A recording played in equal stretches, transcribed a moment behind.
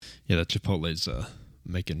Yeah, that Chipotle's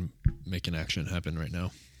making action happen right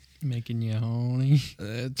now. Making you horny.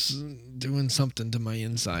 It's doing something to my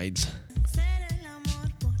insides.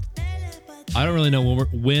 I don't really know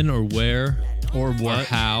when or where or what or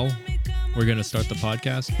how we're going to start the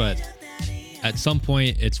podcast, but at some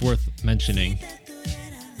point it's worth mentioning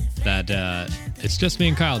that it's just me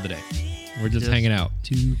and Kyle today. We're just hanging out.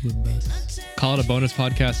 Two of us. Call it a bonus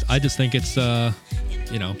podcast. I just think it's, a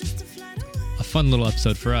fun little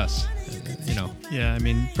episode for us. Yeah, I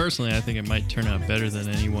mean, personally, I think it might turn out better than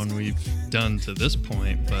anyone we've done to this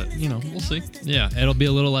point, but, we'll see. Yeah, it'll be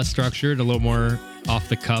a little less structured, a little more off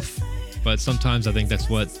the cuff, but sometimes I think that's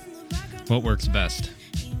what works best.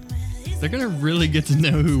 They're going to really get to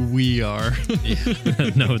know who we are.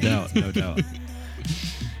 Yeah, no doubt.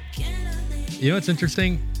 What's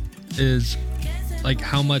interesting is like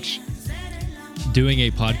how much doing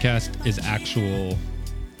a podcast is actual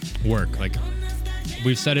work. Like,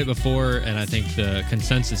 we've said it before, and I think the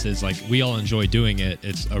consensus is like we all enjoy doing it.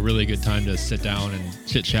 It's a really good time to sit down and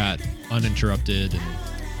chit chat uninterrupted and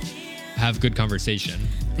have good conversation.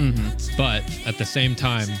 Mm-hmm. But at the same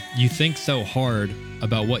time, you think so hard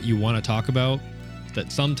about what you want to talk about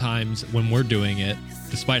that sometimes when we're doing it,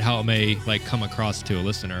 despite how it may like come across to a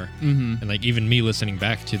listener, and like even me listening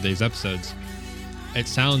back to these episodes, it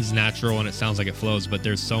sounds natural and it sounds like it flows, but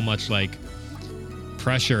there's so much like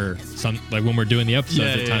pressure, like when we're doing the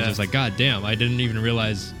episodes at times. It's like, god damn, I didn't even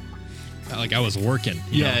realize like I was working.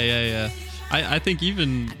 Yeah. I think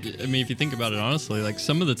even, if you think about it honestly, like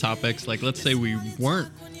some of the topics, like let's say we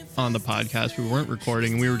weren't on the podcast, we weren't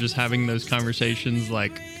recording, and we were just having those conversations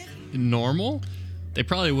like normal, we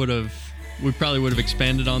probably would have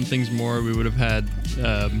expanded on things more. We would have had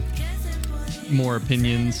more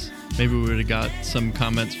opinions. Maybe we would have got some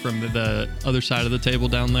comments from the other side of the table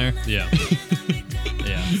down there. Yeah.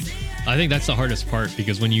 Yeah. I think that's the hardest part,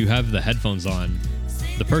 because when you have the headphones on,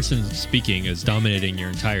 the person speaking is dominating your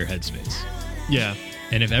entire headspace. Yeah.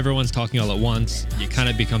 And if everyone's talking all at once, it kind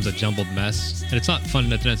of becomes a jumbled mess. And it's not fun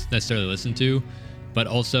to necessarily listen to, but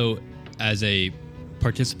also as a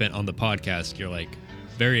participant on the podcast, you're like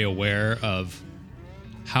very aware of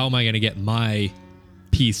how am I going to get my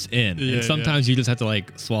piece in. And sometimes you just have to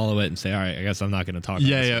like swallow it and say, all right, I guess I'm not going to talk about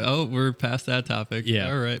this. Oh, we're past that topic.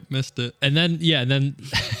 Yeah. All right, missed it. And then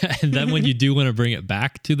and then when you do want to bring it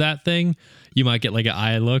back to that thing, you might get like an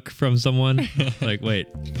eye look from someone like, wait,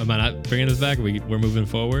 am I not bringing this back? We're moving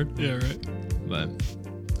forward. Yeah, right. But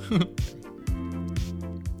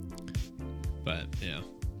yeah. All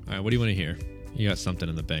right, what do you want to hear? You got something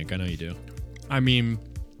in the bank. I know you do. I mean,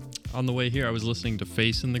 on the way here, I was listening to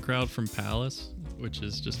Face in the Crowd from Palace, which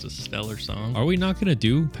is just a stellar song. Are we not going to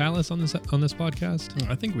do Palace on this podcast?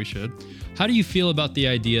 I think we should. How do you feel about the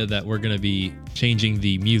idea that we're going to be changing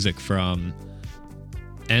the music from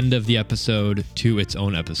end of the episode to its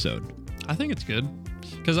own episode? I think it's good,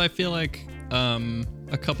 because I feel like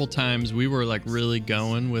a couple times we were like really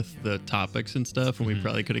going with the topics and stuff, and we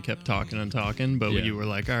probably could have kept talking and talking, but you were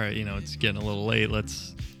like, all right, it's getting a little late,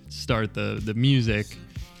 let's start the music.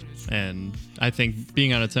 And I think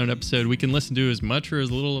being on its own episode, we can listen to as much or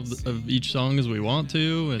as little of each song as we want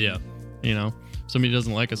to. And, if somebody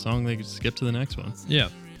doesn't like a song, they can skip to the next one. Yeah.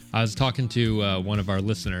 I was talking to one of our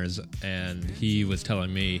listeners, and he was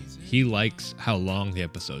telling me he likes how long the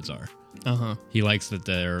episodes are. Uh-huh. He likes that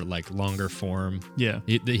they're like longer form. Yeah.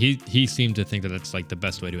 He seemed to think that that's like the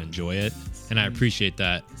best way to enjoy it. And I appreciate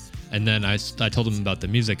that. And then I told him about the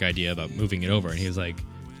music idea, about moving it over. And he was like,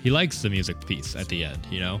 he likes the music piece at the end,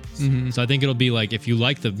 Mm-hmm. So I think it'll be like, if you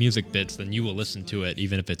like the music bits, then you will listen to it,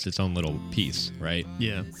 even if it's its own little piece, right?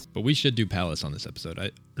 Yeah. But we should do Palace on this episode.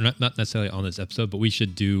 Not necessarily on this episode, but we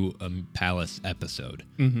should do a Palace episode,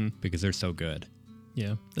 because they're so good.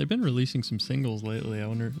 Yeah. They've been releasing some singles lately. I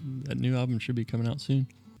wonder, that new album should be coming out soon.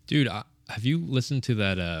 Dude, have you listened to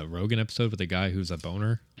that Rogan episode with the guy who's a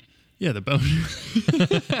boner? Yeah, the boner.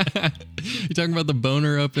 You talking about the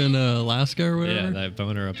boner up in Alaska or whatever? Yeah, that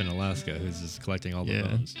boner up in Alaska who's just collecting all the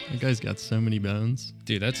bones. That guy's got so many bones.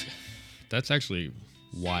 Dude, that's actually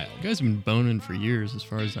wild. That guy's been boning for years, as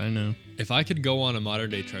far as I know. If I could go on a modern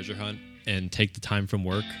day treasure hunt and take the time from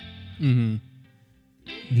work,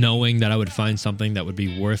 knowing that I would find something that would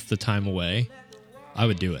be worth the time away, I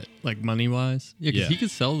would do it. Like money-wise? Yeah, because he could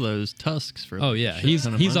sell those tusks for he's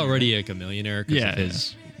money, already like a millionaire because of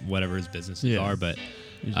his whatever his businesses are, but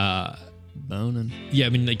boning. Yeah, I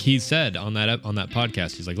mean, like he said on that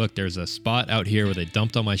podcast, he's like, look, there's a spot out here where they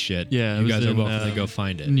dumped all my shit. Yeah, you guys are welcome to go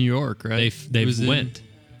find it. New York, right? They went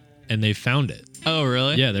and they found it. Oh,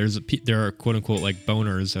 really? Yeah, there are quote unquote like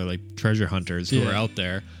boners or like treasure hunters who are out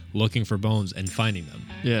there looking for bones and finding them.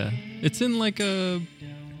 Yeah, it's in like a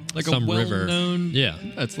like some a river. well-known. Yeah,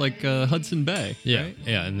 It's like Hudson Bay. yeah, right?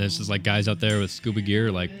 yeah. And there's just like guys out there with scuba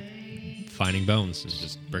gear, like finding bones and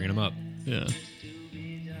just bringing them up. Yeah.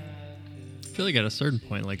 I feel like at a certain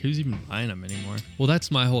point, like who's even buying them anymore? Well,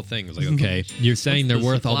 that's my whole thing. It's like, okay, you're saying they're The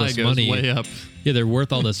worth all supply this goes money. way up. Yeah, they're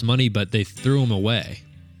worth all this money, but they threw them away.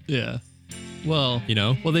 Yeah. Well, You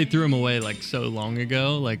know? Well, they threw them away like so long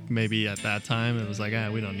ago. Like maybe at that time it was like,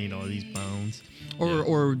 we don't need all these bones.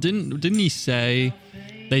 Or didn't he say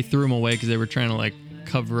they threw them away because they were trying to like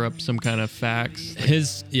cover up some kind of facts? Like,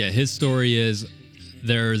 His story is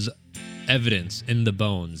there's evidence in the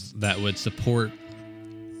bones that would support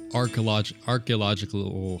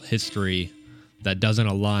archaeological history that doesn't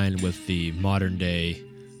align with the modern day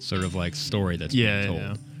sort of like story that's being told.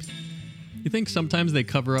 Yeah. You think sometimes they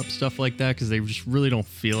cover up stuff like that because they just really don't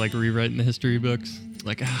feel like rewriting the history books?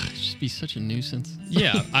 Like, it'd just be such a nuisance.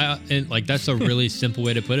 Yeah, and like that's a really simple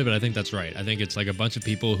way to put it, but I think that's right. I think it's like a bunch of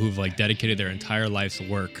people who've like dedicated their entire life's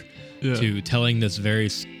work to telling this very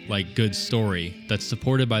like good story that's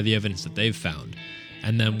supported by the evidence that they've found.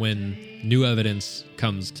 And then when new evidence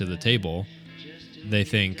comes to the table, they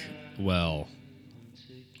think, well,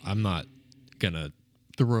 I'm not gonna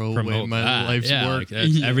throw away my life's work.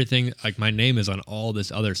 Like everything, like my name is on all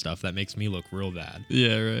this other stuff that makes me look real bad.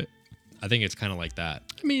 Yeah, right. I think it's kind of like that.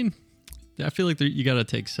 I mean, I feel like you got to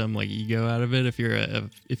take some like ego out of it if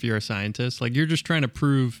you're a scientist. Like you're just trying to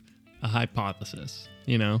prove a hypothesis,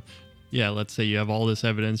 you know? Yeah, let's say you have all this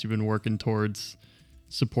evidence, you've been working towards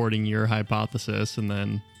supporting your hypothesis, and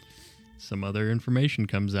then some other information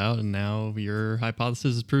comes out and now your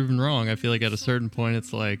hypothesis is proven wrong. I feel like at a certain point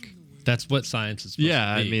it's like, that's what science is supposed to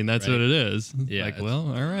be. I mean, that's right? what it is. Yeah, like, well,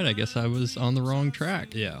 all right, I guess I was on the wrong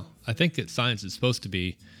track. Yeah. I think that science is supposed to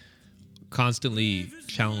be constantly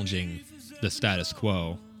challenging the status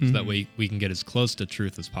quo so that we can get as close to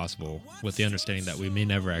truth as possible with the understanding that we may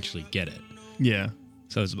never actually get it. Yeah.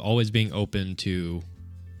 So it's always being open to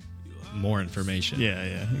more information.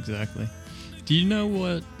 Yeah, exactly. Do you know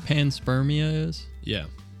what panspermia is? Yeah.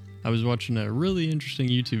 I was watching a really interesting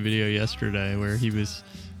YouTube video yesterday where he was,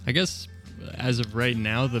 I guess, as of right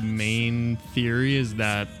now, the main theory is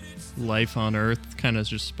that life on Earth kind of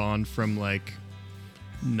just spawned from like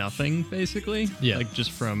nothing, basically. Yeah. Like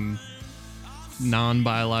just from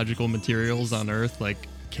non-biological materials on Earth, like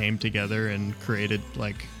came together and created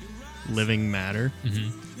like living matter.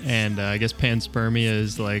 Mm-hmm. And I guess panspermia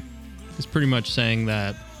is pretty much saying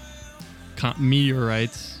that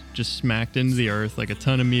meteorites just smacked into the Earth, like a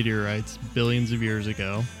ton of meteorites billions of years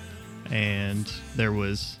ago, and there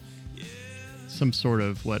was some sort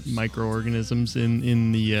of microorganisms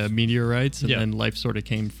in the meteorites, and then life sort of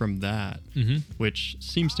came from that, which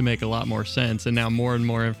seems to make a lot more sense. And now more and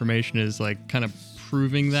more information is like kind of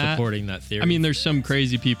proving that, supporting that theory. I mean, there's some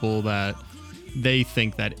crazy people that they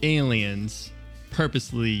think that aliens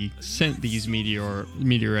purposely sent these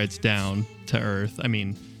meteorites down to Earth. I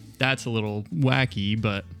mean, that's a little wacky,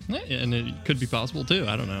 but and it could be possible too.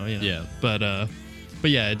 I don't know. You know? Yeah. But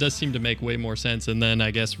yeah, it does seem to make way more sense. And then I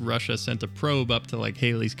guess Russia sent a probe up to like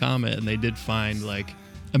Halley's Comet, and they did find like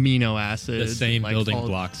amino acids, the same like, building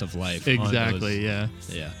blocks of life. Exactly. Yeah.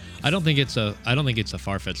 I don't think it's a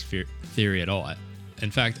far-fetched theory at all.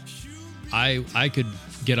 In fact, I could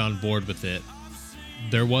get on board with it.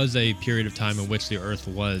 There was a period of time in which the Earth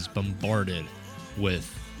was bombarded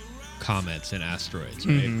with comets and asteroids,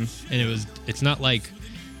 right? Mm-hmm. And it's not like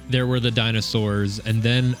there were the dinosaurs and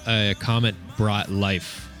then a comet brought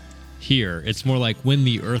life here. It's more like when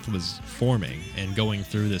the Earth was forming and going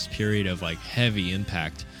through this period of like heavy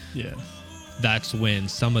impact. Yeah. That's when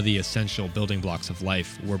some of the essential building blocks of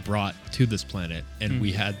life were brought to this planet, and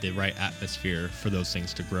we had the right atmosphere for those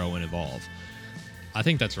things to grow and evolve. I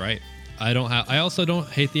think that's right. I also don't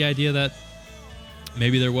hate the idea that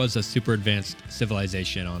maybe there was a super advanced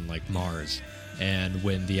civilization on like Mars, and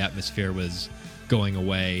when the atmosphere was going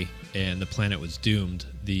away and the planet was doomed,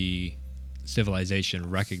 the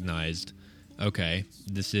civilization recognized, okay,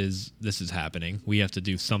 this is happening. We have to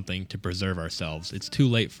do something to preserve ourselves. It's too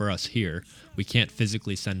late for us here. We can't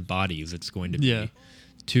physically send bodies. It's going to be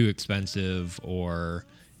too expensive, or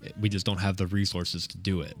we just don't have the resources to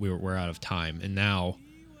do it. We're out of time, and now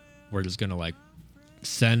we're just gonna like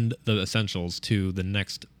send the essentials to the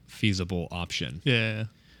next feasible option. Yeah.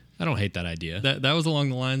 I don't hate that idea. That was along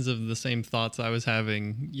the lines of the same thoughts I was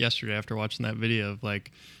having yesterday after watching that video of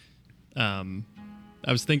like, I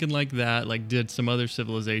was thinking like that, like did some other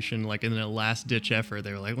civilization, like in a last ditch effort,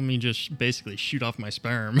 they were like, let me just basically shoot off my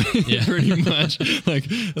sperm, pretty much, like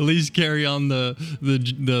at least carry on the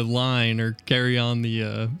line or carry on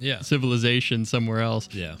the civilization somewhere else.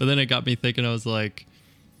 Yeah. But then it got me thinking, I was like,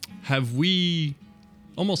 have we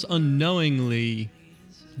almost unknowingly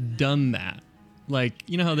done that. Like,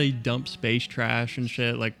 you know how they dump space trash and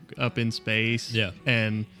shit, like, up in space? Yeah.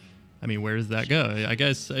 And, I mean, where does that go? I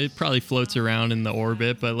guess it probably floats around in the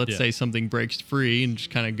orbit, but let's say something breaks free and just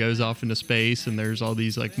kind of goes off into space, and there's all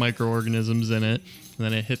these, like, microorganisms in it, and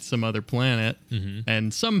then it hits some other planet,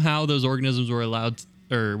 and somehow those organisms were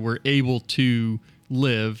were able to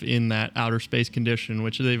live in that outer space condition,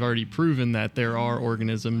 which they've already proven that there are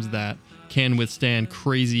organisms that can withstand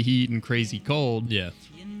crazy heat and crazy cold. Yeah.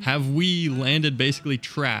 Have we landed basically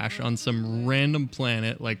trash on some random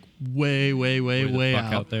planet, like way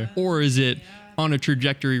out there? Or is it on a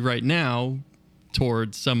trajectory right now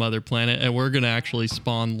towards some other planet, and we're going to actually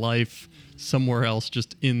spawn life somewhere else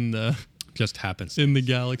just happens in the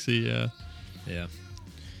galaxy? Yeah.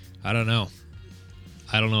 I don't know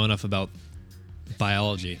enough about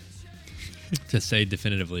biology to say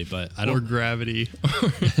definitively, but I don't. Or gravity.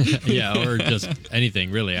 Yeah, or just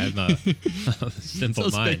anything, really. I'm a simple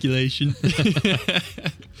mind. Speculation.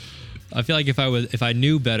 I feel like if I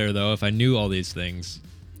knew better, though, if I knew all these things,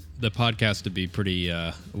 the podcast would be pretty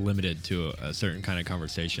limited to a certain kind of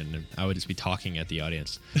conversation, and I would just be talking at the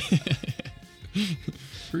audience.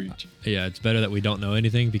 Preach. Yeah, it's better that we don't know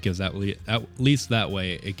anything, because at least that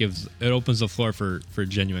way it opens the floor for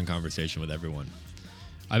genuine conversation with everyone.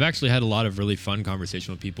 I've actually had a lot of really fun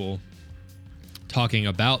conversation with people talking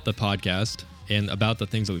about the podcast and about the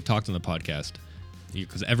things that we've talked on the podcast,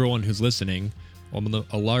 because everyone who's listening, well,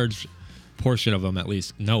 a large portion of them at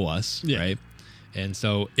least know us, right? And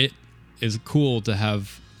so it is cool to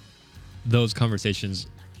have those conversations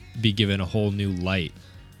be given a whole new light.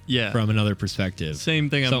 Yeah, from another perspective. Same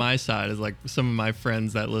thing on my side is like some of my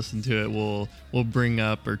friends that listen to it will bring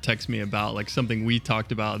up or text me about like something we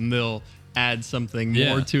talked about, and they'll add something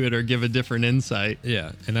more to it or give a different insight.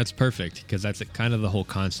 Yeah, and that's perfect, because that's kind of the whole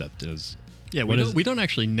concept is. Yeah, we don't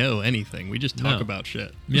actually know anything. We just talk about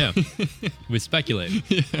shit. Yeah, we speculate.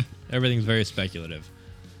 Yeah. Everything's very speculative,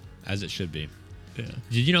 as it should be. Yeah.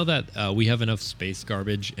 Did you know that we have enough space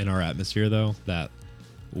garbage in our atmosphere, though, that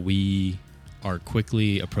we are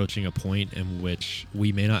quickly approaching a point in which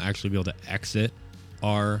we may not actually be able to exit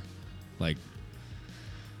our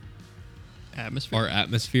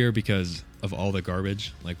atmosphere because of all the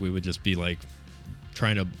garbage? Like, we would just be like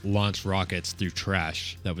trying to launch rockets through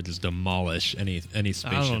trash that would just demolish any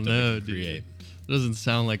spaceship I don't know, that we could create. It doesn't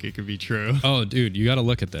sound like it could be true. Oh, dude, you got to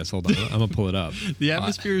look at this. Hold on, I'm gonna pull it up. The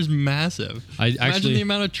atmosphere is massive. Imagine the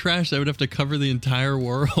amount of trash that would have to cover the entire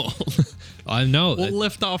world. I know. We'll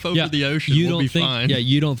lift off over the ocean. We'll be fine. Yeah,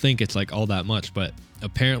 you don't think it's like all that much, but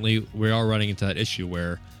apparently we are running into that issue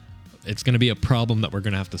where it's going to be a problem that we're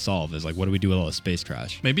going to have to solve. Is like, what do we do with all the space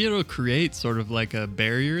trash? Maybe it'll create sort of like a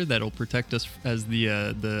barrier that'll protect us as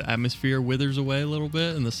the atmosphere withers away a little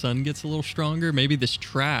bit and the sun gets a little stronger. Maybe this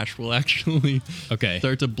trash will actually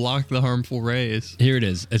start to block the harmful rays. Here it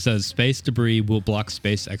is. It says space debris will block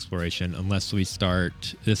space exploration unless we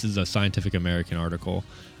start. This is a Scientific American article.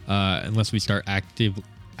 Unless we start actively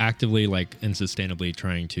and sustainably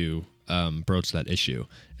trying to broach that issue.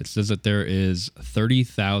 It says that there is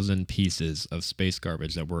 30,000 pieces of space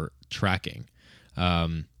garbage that we're tracking.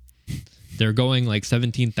 They're going like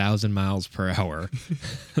 17,000 miles per hour.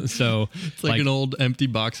 So it's like an old empty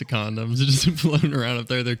box of condoms just floating around up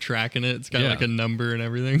there. They're tracking it. It's got like a number and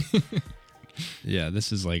everything. Yeah,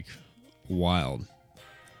 this is like wild.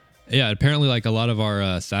 Yeah, apparently like a lot of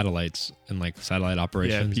our satellites and like satellite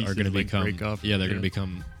operations are going to become they're going to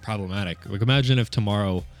become problematic. Like, imagine if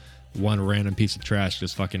tomorrow one random piece of trash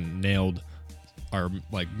just fucking nailed our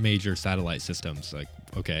like major satellite systems. Like,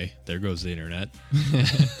 okay, there goes the internet.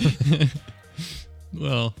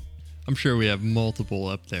 Well, I'm sure we have multiple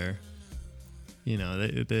up there. You know,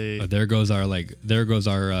 there goes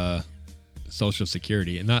our Social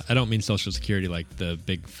Security, and I don't mean Social Security like the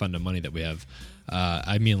big fund of money that we have.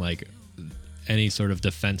 I mean like any sort of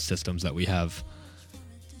defense systems that we have.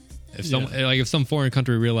 If some foreign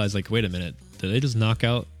country realized, like, wait a minute, did they just knock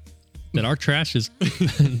out? Did our trash just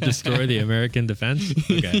destroy the American defense?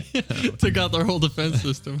 Okay, took out their whole defense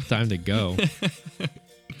system. Time to go.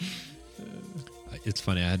 It's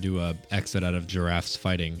funny. I had to exit out of giraffes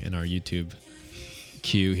fighting in our YouTube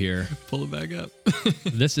queue here. Pull it back up.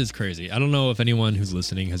 This is crazy. I don't know if anyone who's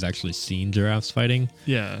listening has actually seen giraffes fighting.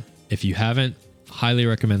 Yeah. If you haven't, highly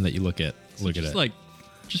recommend that you look at it. Like,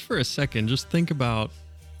 just for a second, just think about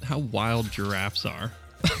how wild giraffes are.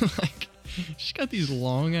 Like, she's got these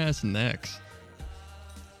long ass necks,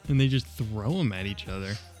 and they just throw them at each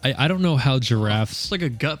other. I don't know how giraffes it's like a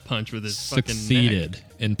gut punch with his succeeded fucking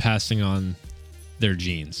neck. in passing on their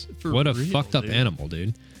genes. What a fucked up animal,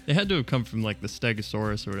 dude. They had to have come from like the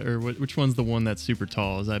Stegosaurus or which one's the one that's super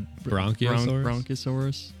tall? Is that Bronchiosaurus?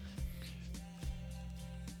 Bronchiosaurus?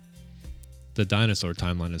 The dinosaur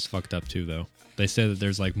timeline is fucked up too, though. They say that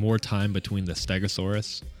there's like more time between the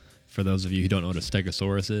Stegosaurus. For those of you who don't know what a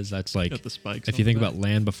Stegosaurus is, that's like Got the spikes if you think back. about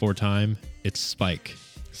Land Before Time, it's Spike.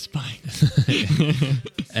 Spike.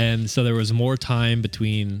 And so there was more time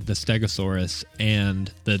between the Stegosaurus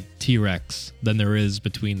and the T-Rex than there is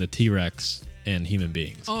between the T-Rex and human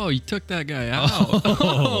beings. Oh, you took that guy out.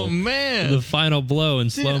 Oh man. The final blow in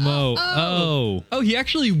slow-mo. Oh, he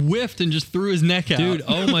actually whiffed and just threw his neck out. Dude,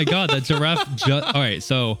 oh my God, that giraffe all right,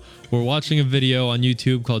 so we're watching a video on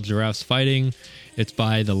YouTube called Giraffes Fighting. It's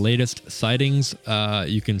by The Latest Sightings.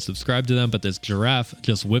 You can subscribe to them, but this giraffe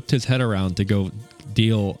just whipped his head around to go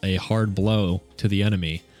deal a hard blow to the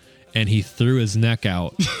enemy, and he threw his neck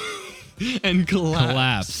out and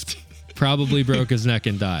collapsed. Probably broke his neck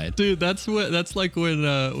and died. Dude, that's like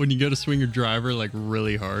when you go to swing your driver like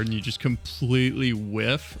really hard and you just completely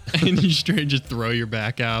whiff and you straight just throw your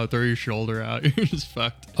back out, throw your shoulder out. You're just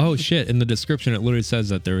fucked. Oh shit! In the description, it literally says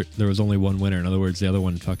that there was only one winner. In other words, the other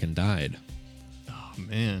one fucking died. Oh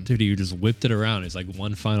man, dude, you just whipped it around. It's like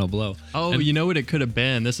one final blow. Oh, and you know what it could have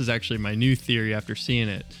been? This is actually my new theory after seeing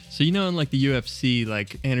it. So you know, in like the UFC,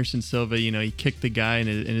 like Anderson Silva, you know, he kicked the guy and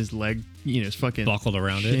his leg, you know, his fucking buckled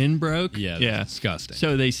around it. Shin broke. Yeah, disgusting.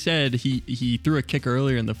 So they said he threw a kick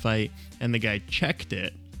earlier in the fight and the guy checked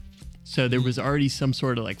it. So there was already some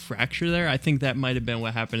sort of like fracture there. I think that might have been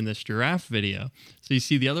what happened in this giraffe video. So you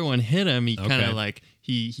see the other one hit him. He kind of like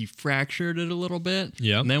he fractured it a little bit.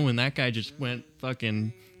 Yeah. And then when that guy just went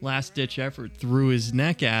fucking last ditch effort, threw his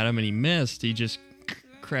neck at him and he missed, he just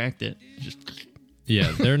cracked it.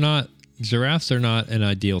 Yeah, giraffes are not an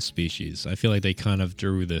ideal species. I feel like they kind of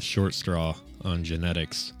drew the short straw on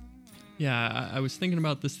genetics. Yeah, I was thinking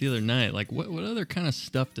about this the other night. Like, what other kind of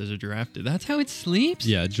stuff does a giraffe do? That's how it sleeps?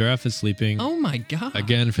 Yeah, a giraffe is sleeping. Oh, my God.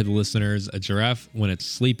 Again, for the listeners, a giraffe, when it's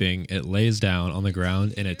sleeping, it lays down on the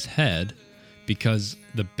ground in its head because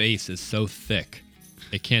the base is so thick,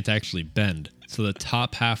 it can't actually bend. So the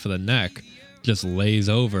top half of the neck just lays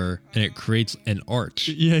over, and it creates an arch.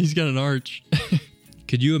 Yeah, he's got an arch.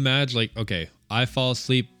 Could you imagine, like, okay, I fall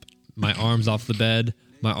asleep, my arm's off the bed,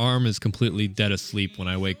 my arm is completely dead asleep when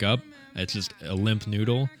I wake up. It's just a limp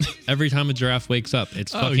noodle. Every time a giraffe wakes up,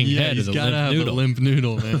 its fucking head is a limp noodle. He's got to have a limp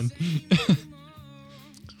noodle, man.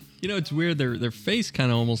 You know, it's weird. Their face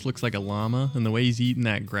kind of almost looks like a llama, and the way he's eating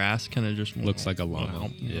that grass kind of just looks like a llama.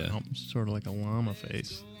 Yeah, sort of like a llama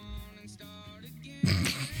face.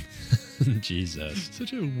 Jesus,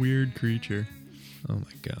 such a weird creature. Oh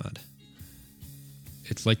my God,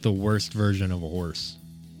 it's like the worst version of a horse.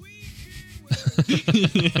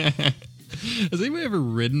 Yeah. Has anybody ever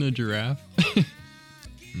ridden a giraffe?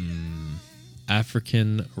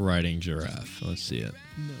 African riding giraffe. Let's see it.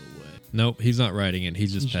 No way. Nope, he's not riding it.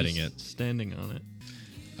 He's just petting it. Standing on it.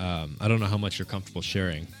 I don't know how much you're comfortable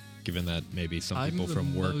sharing, given that maybe some people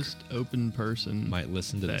from work most open person might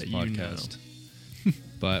listen to this podcast.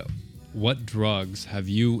 But what drugs have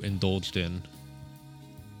you indulged in?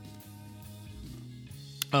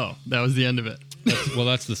 Oh, that was the end of it.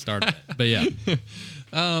 That's the start of it. But yeah.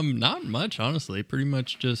 Not much, honestly. Pretty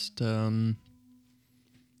much just, I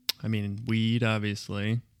mean, weed,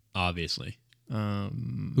 obviously. Obviously.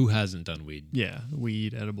 Who hasn't done weed? Yeah,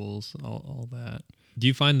 weed, edibles, all that. Do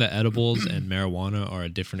you find that edibles and marijuana are a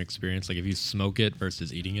different experience? Like if you smoke it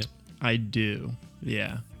versus eating it? I do,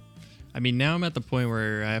 yeah. I mean, now I'm at the point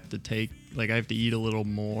where I have to eat a little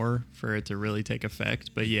more for it to really take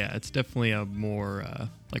effect. But yeah, it's definitely a more,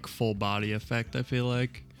 like full body effect, I feel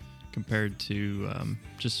like, compared to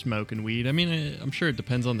just smoking weed. I mean, I'm sure it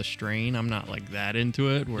depends on the strain. I'm not like that into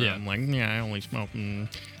it where I'm like, I only smoke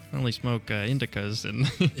indicas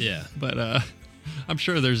and yeah. But I'm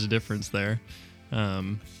sure there's a difference there.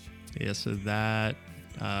 So that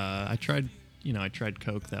I tried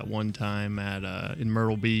coke that one time at in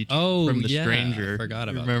Myrtle Beach. From the stranger. I forgot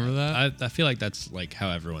about Remember that? I feel like that's like how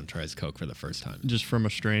everyone tries coke for the first time. Just from a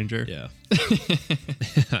stranger. Yeah.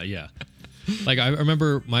 Yeah. Like I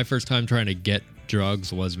remember my first time trying to get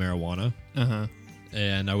drugs was marijuana.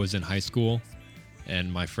 And I was in high school,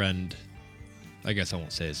 and my friend, I guess I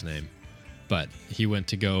won't say his name, but he went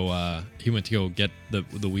to go get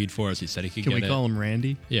the weed for us. He said he could get it. Can we call him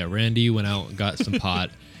Randy? Yeah, Randy went out and got some pot,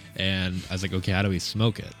 and I was like, okay, how do we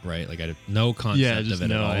smoke it? Right? Like I had no concept of it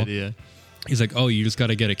no at all. idea. He's like, oh, you just got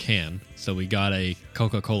to get a can. So we got a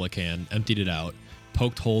Coca-Cola can, emptied it out,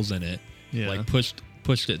 poked holes in it, like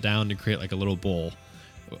pushed it down to create like a little bowl.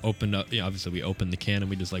 Opened up, obviously we opened the can and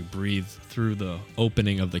we just like breathed through the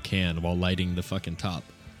opening of the can while lighting the fucking top.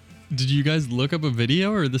 Did you guys look up a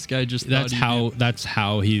video, or this guy just? That's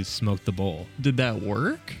how he smoked the bowl. Did that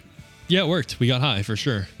work? Yeah, it worked. We got high for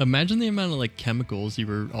sure. Imagine the amount of like chemicals you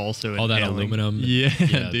were also all inhaling. That aluminum.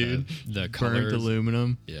 Yeah, dude. The colors. Burnt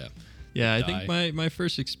aluminum. Yeah. Yeah, I think my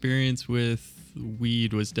first experience with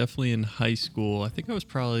weed was definitely in high school. I think I was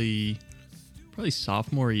probably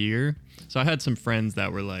sophomore year. So I had some friends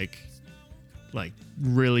that were like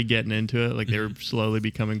really getting into it. Like they were slowly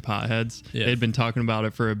becoming potheads. Yeah. They'd been talking about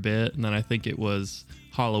it for a bit, and then I think it was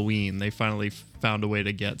Halloween. They finally found a way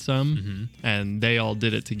to get some, and they all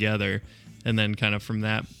did it together. And then kind of from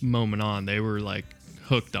that moment on, they were like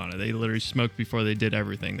hooked on it. They literally smoked before they did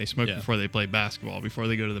everything. They smoked before they played basketball, before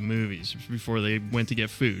they go to the movies, before they went to get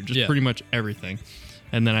food, just pretty much everything.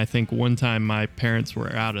 And then I think one time my parents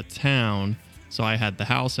were out of town, so I had the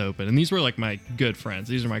house open. And these were like my good friends.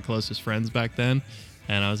 These are my closest friends back then.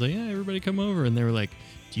 And I was like, yeah, everybody come over. And they were like,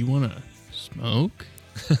 do you want to smoke?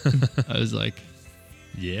 I was like,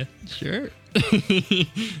 yeah, sure.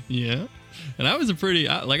 Yeah. And I was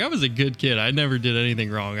I was a good kid. I never did anything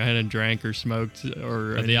wrong. I hadn't drank or smoked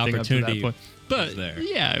or anything the opportunity up to that point. But was there.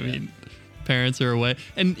 Yeah, I mean, parents are away.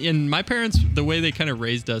 And my parents, the way they kind of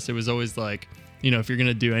raised us, it was always like, if you're going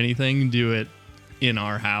to do anything, do it in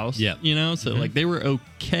our house. Yeah. So like they were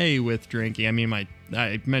okay with drinking. I mean,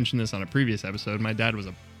 I mentioned this on a previous episode. My dad was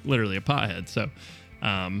literally a pothead. So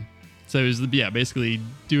it was basically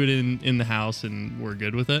do it in the house and we're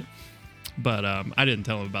good with it. But I didn't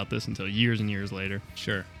tell him about this until years and years later.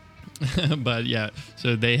 Sure. But yeah,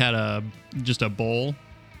 so they had just a bowl,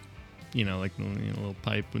 like a little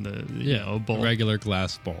pipe with a bowl. A regular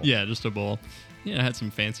glass bowl. Yeah, just a bowl. Yeah, it had some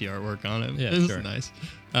fancy artwork on it. Yeah, it was sure. Nice.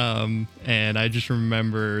 And I just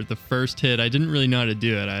remember the first hit, I didn't really know how to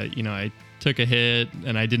do it. I took a hit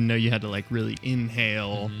and I didn't know you had to like really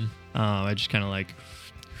inhale. I just kind of like,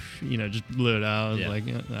 just blew it out. Yeah. Like,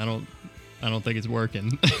 I don't think it's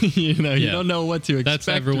working. You don't know what to expect. That's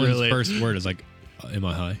everyone's really. First word is like, am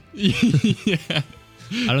I high? Yeah.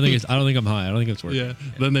 I don't think I'm high. I don't think it's working. Yeah.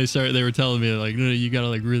 Then they were telling me like, no, you gotta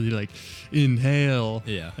like really like inhale.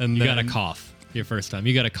 Yeah. And you gotta cough your first time.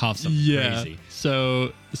 You gotta cough something crazy.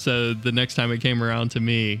 So the next time it came around to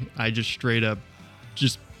me, I just straight up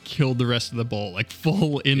just killed the rest of the bowl, like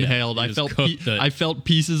full inhaled. I felt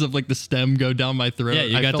pieces of like the stem go down my throat. Yeah,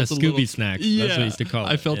 you got the Scooby snacks. Yeah, that's what I used to call it.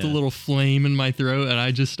 I felt a little flame in my throat, and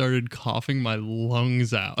I just started coughing my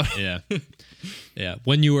lungs out. Yeah. Yeah.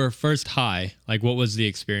 When you were first high, like what was the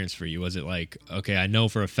experience for you? Was it like, okay, I know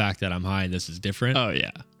for a fact that I'm high and this is different? Oh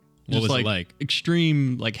yeah. What was it like?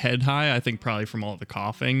 Extreme, like head high. I think probably from all the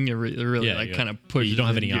coughing, it really like kind of pushes you don't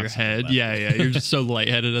have any your head. left. Yeah, you're just so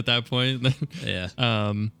lightheaded at that point. Yeah.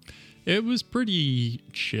 It was pretty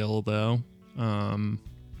chill though. I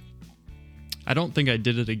don't think I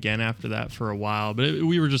did it again after that for a while, but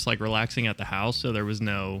we were just like relaxing at the house, so there was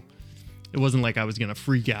it wasn't like I was gonna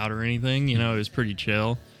freak out or anything. It was pretty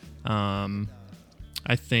chill. I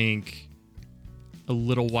think a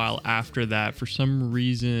little while after that, for some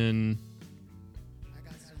reason,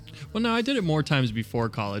 well, no, I did it more times before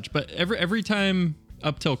college, but every time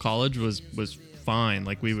up till college was fine.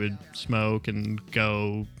 Like we would smoke and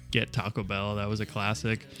go get Taco Bell. That was a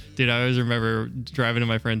classic. Dude, I always remember driving in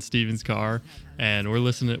my friend Steven's car, and we're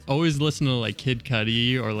always listening to like Kid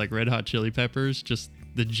Cudi or like Red Hot Chili Peppers, just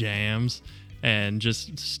the jams, and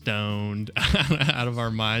just stoned out of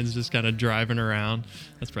our minds, just kind of driving around.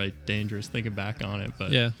 That's probably dangerous thinking back on it,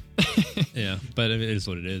 but yeah. Yeah, but it is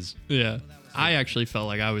what it is. Yeah. I actually felt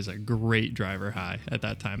like I was a great driver high at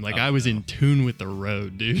that time. Like I was in tune with the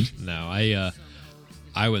road, dude. No,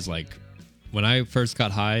 I was like, when I first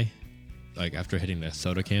got high, like after hitting the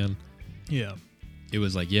soda can, yeah, it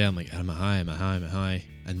was like, yeah, I'm like, am I high?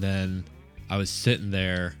 And then I was sitting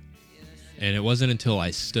there, and it wasn't until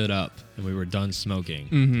I stood up and we were done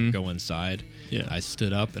smoking, go inside. Yeah, I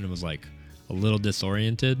stood up and it was like a little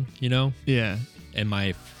disoriented, Yeah. And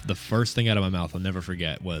the first thing out of my mouth, I'll never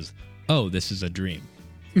forget, was, "Oh, this is a dream."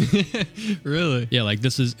 Really? Yeah, like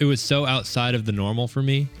it was so outside of the normal for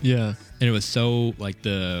me. Yeah. And it was so like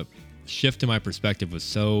the shift in my perspective was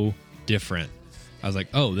so different. I was like,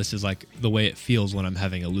 oh, this is like the way it feels when I'm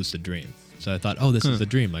having a lucid dream. So I thought, oh, this is a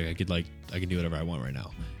dream. Like I can do whatever I want right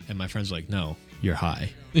now. And my friends were like, no, you're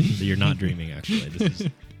high. You're not dreaming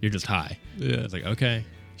actually. You're just high. Yeah. I was like, okay,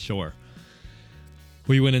 sure.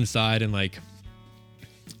 We went inside and like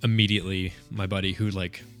immediately my buddy who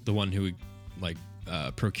like the one who like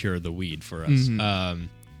procured the weed for us,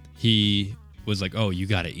 he was like, oh, you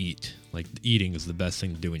got to eat. Like eating is the best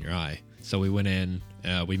thing to do in your high. So we went in,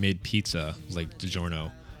 we made pizza, like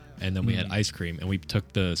DiGiorno, and then we had ice cream, and we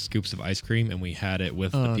took the scoops of ice cream and we had it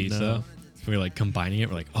with the pizza. No. we were like combining it.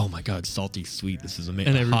 We're like, oh my god, salty sweet. This is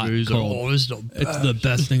amazing. And Hot, everybody's cold. like, oh, it's the best. It's the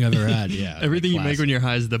best thing I've ever had. Yeah. Everything like you make when you're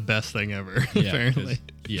high is the best thing ever. Yeah, apparently.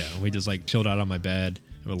 Yeah, we just like chilled out on my bed.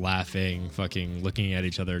 We're laughing, fucking looking at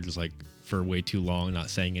each other, just like for way too long, not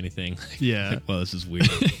saying anything. Yeah. Like, well, this is weird.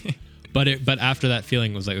 But after that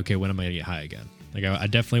feeling, it was like, okay, when am I gonna get high again? Like I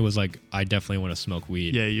definitely was like, I definitely want to smoke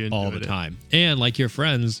weed. Yeah, you all the enjoyed it. time. And like your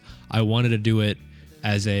friends, I wanted to do it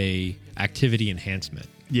as a activity enhancement.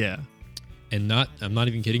 Yeah. And I'm not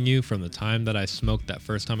even kidding you. From the time that I smoked that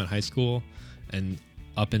first time in high school, and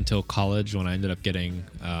up until college when I ended up getting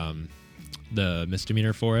the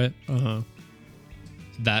misdemeanor for it.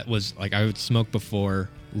 That was like, I would smoke before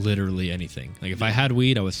literally anything. Like if I had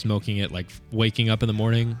weed, I was smoking it. Like waking up in the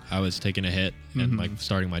morning, I was taking a hit and like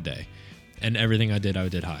starting my day. And everything I did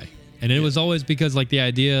high. And it was always because like the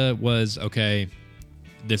idea was, okay,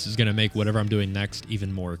 this is gonna make whatever I'm doing next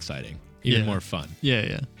even more exciting, even more fun.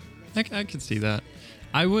 Yeah. I could see that.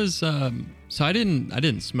 I was so I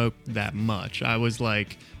didn't smoke that much. I was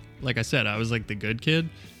like I said, I was like the good kid.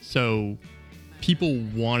 So people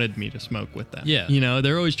wanted me to smoke with them. Yeah. You know,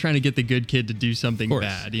 they're always trying to get the good kid to do something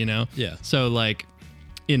bad, you know? Yeah. So like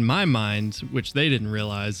in my mind, which they didn't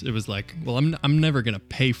realize, it was like, well, I'm never gonna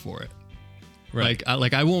pay for it. Right.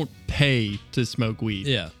 Like I won't pay to smoke weed.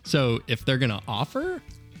 Yeah. So if they're gonna offer,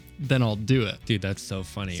 then I'll do it. Dude, that's so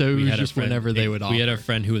funny. So it was just whenever they would offer. We had a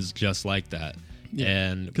friend who was just like that. Yeah.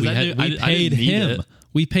 And 'Cause we paid didn't need him. it.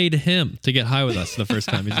 We paid him to get high with us the first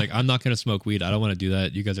time. He's like, I'm not going to smoke weed. I don't want to do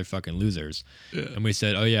that. You guys are fucking losers. Yeah. And we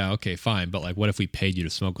said, oh, yeah, okay, fine. But like, what if we paid you to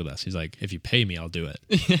smoke with us? He's like, if you pay me, I'll do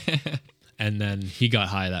it. And then he got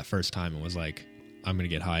high that first time and was like, I'm going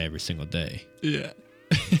to get high every single day. Yeah.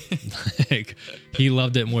 Like, he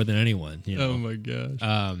loved it more than anyone. You know? Oh, my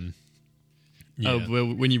gosh. Yeah. Oh,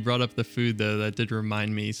 well, when you brought up the food, though, that did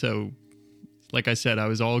remind me. So, like I said, I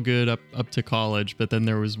was all good up to college. But then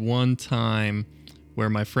there was one time where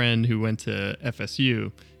my friend who went to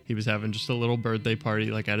FSU, he was having just a little birthday party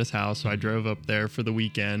like at his house. So I drove up there for the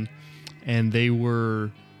weekend, and they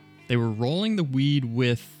were rolling the weed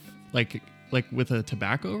with like with a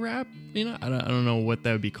tobacco wrap. You know, I don't know what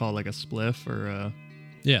that would be called, like a spliff or a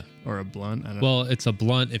blunt. I don't know. Well, it's a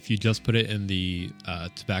blunt if you just put it in the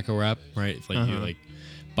tobacco wrap, right? It's like you like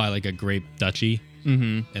buy like a grape Dutchie,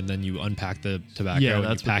 and then you unpack the tobacco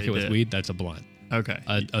and you pack it with weed. That's a blunt. Okay.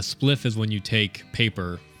 A spliff is when you take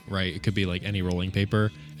paper, right? It could be like any rolling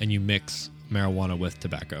paper, and you mix marijuana with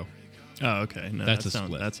tobacco. Oh, okay. No, that's a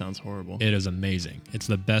spliff. That sounds horrible. It is amazing. It's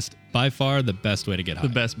the best, by far, the best way to get high.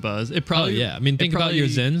 The best buzz. It probably. Oh, yeah. I mean, think about your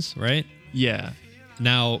Zins, right? Yeah.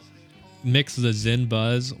 Now, mix the Zin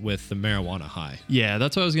buzz with the marijuana high. Yeah,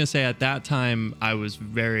 that's what I was going to say. At that time, I was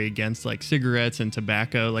very against like cigarettes and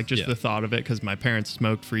tobacco, like just the thought of it, because my parents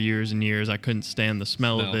smoked for years and years. I couldn't stand the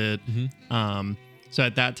smell of it. So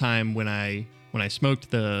at that time, when I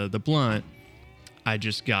smoked the blunt, I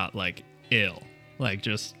just got like ill, like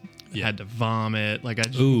just had to vomit. Like I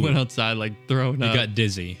just went outside like throwing up. You got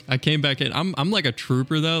dizzy. I came back in. I'm like a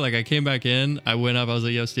trooper though. Like I came back in. I went up. I was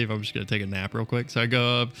like, yo, Steve, I'm just going to take a nap real quick. So I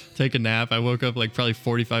go up, take a nap. I woke up like probably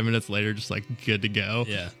 45 minutes later, just like good to go.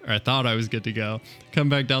 Yeah. Or I thought I was good to go. Come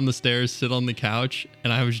back down the stairs, sit on the couch,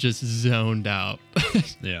 and I was just zoned out.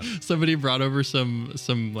 Yeah. Somebody brought over some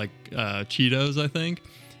like Cheetos, I think.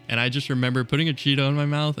 And I just remember putting a Cheeto in my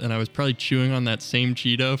mouth, and I was probably chewing on that same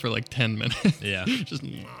Cheeto for like 10 minutes. Yeah. Just.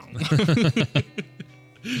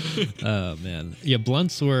 Oh, man. Yeah,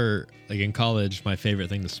 blunts were, like in college, my favorite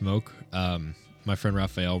thing to smoke. My friend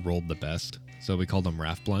Raphael rolled the best, so we called them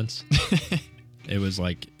Raph blunts. It was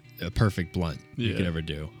like a perfect blunt you could ever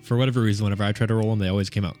do. For whatever reason, whenever I tried to roll them, they always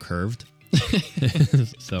came out curved.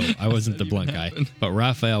 So I wasn't the blunt guy, but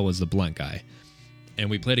Raphael was the blunt guy. And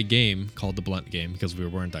we played a game called the blunt game because we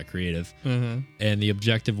weren't that creative. And the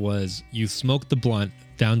objective was you smoke the blunt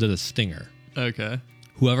down to the stinger. Okay.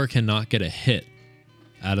 Whoever cannot get a hit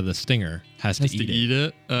out of the stinger has to eat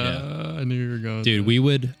it. I knew you were going.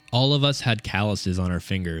 Dude, all of us had calluses on our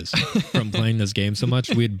fingers from playing this game so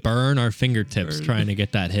much. We'd burn our fingertips trying to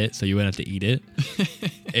get that hit so you wouldn't have to eat it.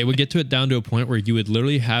 It would get to it down to a point where you would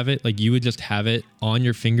literally have it, like you would just have it on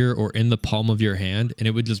your finger or in the palm of your hand, and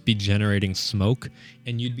it would just be generating smoke,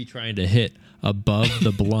 and you'd be trying to hit above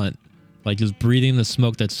the blunt, like just breathing the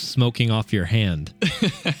smoke that's smoking off your hand.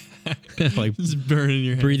 Like just burning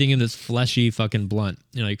your hand. Breathing in this fleshy fucking blunt.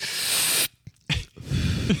 You're like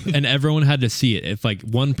and everyone had to see it. If like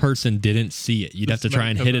one person didn't see it, you'd have to try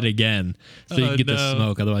and hit it again so you can get the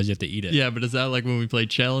smoke. Otherwise, you have to eat it. Yeah, but is that like when we play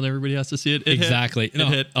Chell and everybody has to see it? Exactly. Hit.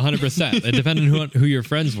 No, 100%. It depended on who your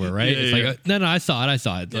friends were, right? It's like, no, I saw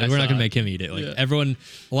it. Like, we're not gonna make him eat it. Like everyone,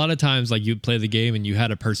 a lot of times, like you'd play the game and you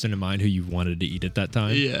had a person in mind who you wanted to eat at that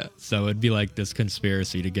time. Yeah. So it'd be like this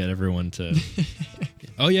conspiracy to get everyone to.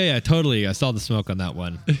 Oh yeah, totally. I saw the smoke on that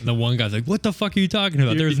one. And the one guy's like, "What the fuck are you talking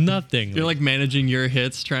about? There's nothing." You're like managing your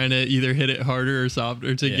hits, trying to either hit it harder or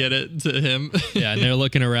softer to get it to him. Yeah, and they're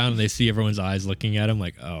looking around and they see everyone's eyes looking at him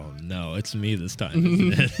like, "Oh no, it's me this time."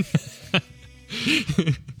 Isn't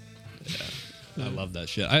it? I love that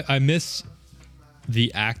shit. I miss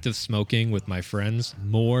the act of smoking with my friends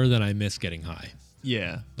more than I miss getting high.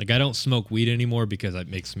 Yeah, like I don't smoke weed anymore because it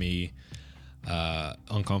makes me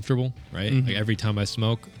uncomfortable, right? Like every time I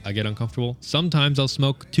smoke I get uncomfortable. Sometimes I'll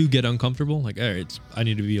smoke to get uncomfortable, like I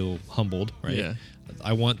need to be a little humbled, right? Yeah,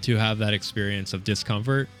 I want to have that experience of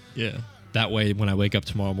discomfort. Yeah, that way when I wake up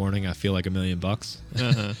tomorrow morning I feel like $1 million.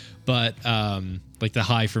 But like the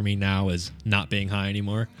high for me now is not being high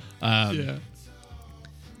anymore.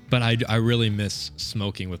 But I really miss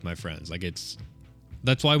smoking with my friends. Like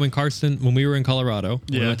that's why when we were in Colorado,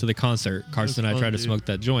 when we went to the concert, Carson and I tried to smoke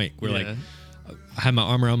that joint. We're like, I had my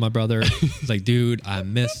arm around my brother. He's like, dude, I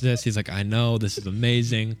miss this. He's like, I know, this is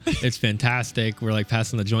amazing. It's fantastic. We're like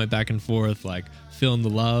passing the joint back and forth, like feeling the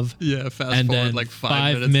love. Yeah, fast and forward then like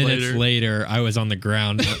 5 minutes later, I was on the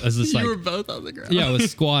ground. I was just you like, were both on the ground. Yeah, I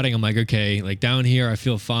was squatting. I'm like, okay, like down here, I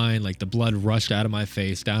feel fine. Like the blood rushed out of my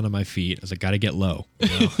face, down to my feet. I was like, gotta get low. You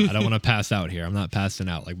know? I don't want to pass out here. I'm not passing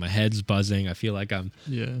out. Like my head's buzzing. I feel like I'm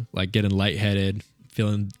like getting lightheaded,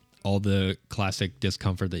 feeling all the classic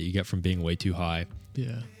discomfort that you get from being way too high.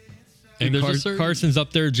 Yeah. And Carson's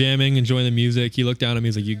up there jamming, enjoying the music. He looked down at me.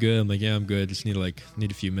 He's like, "You good?" I'm like, "Yeah, I'm good. Just need a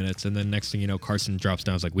few minutes." And then next thing you know, Carson drops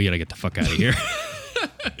down. I was like, "We gotta get the fuck out of here."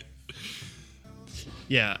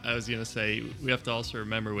 Yeah, I was gonna say we have to also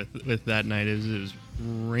remember with that night it was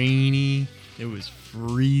rainy. It was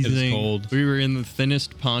freezing. It was cold. We were in the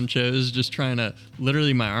thinnest ponchos, just trying to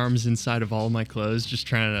literally my arms inside of all my clothes, just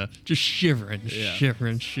trying to shiver and shiver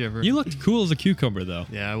and shiver. You looked cool as a cucumber, though.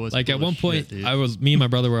 Yeah, I was. Like cool at one point, me and my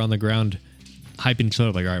brother were on the ground, hyping each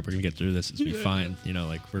other. Like, all right, we're gonna get through this. It's gonna be fine. You know,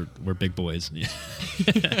 like we're big boys.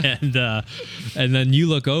 and then you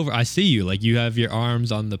look over. I see you. Like you have your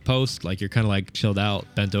arms on the post. Like you're kind of like chilled out,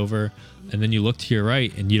 bent over. And then you look to your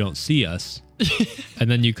right, and you don't see us. And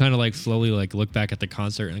then you kind of like slowly like look back at the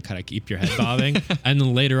concert and kind of keep your head bobbing. And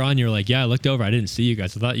then later on you're like, yeah, I looked over, I didn't see you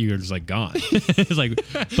guys. I thought you were just like gone. It's like,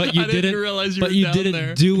 but you didn't realize you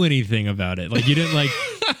didn't do anything about it. Like you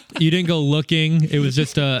didn't go looking. It was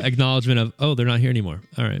just a acknowledgement of, oh, they're not here anymore.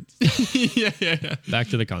 All right. Yeah. Back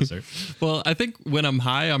to the concert. Well, I think when I'm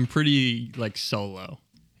high, I'm pretty like solo,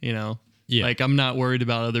 you know? Yeah. Like I'm not worried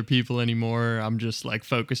about other people anymore. I'm just like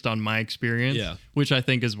focused on my experience. Yeah. Which I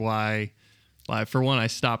think is why for one, I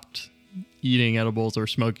stopped eating edibles or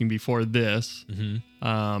smoking before this.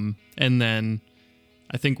 Mm-hmm. And then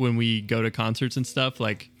I think when we go to concerts and stuff,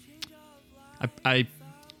 like I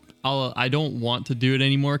don't want to do it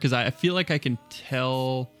anymore because I feel like I can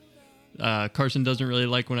tell Carson doesn't really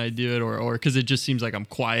like when I do it or because it just seems like I'm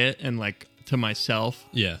quiet and like to myself.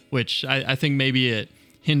 Yeah. Which I think maybe it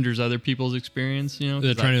hinders other people's experience, you know.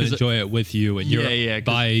 They're trying to enjoy it with you, and you're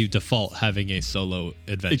by default having a solo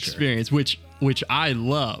adventure experience, which I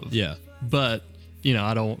love. Yeah, but you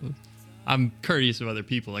know, I'm courteous of other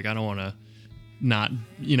people. Like I don't want to not,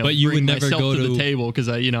 you know, but you bring would never myself go to the table because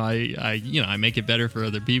I make it better for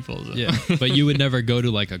other people. So. Yeah, but you would never go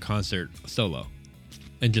to like a concert solo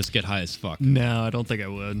and just get high as fuck. No, I don't think I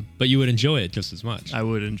would. But you would enjoy it just as much. I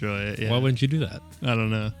would enjoy it. Yeah. Why wouldn't you do that? I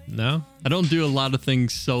don't know. No, I don't do a lot of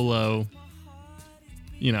things solo.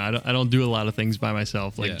 You know, I don't do a lot of things by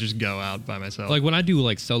myself. Like just go out by myself. Like when I do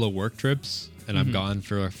like solo work trips and I'm gone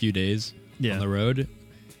for a few days on the road,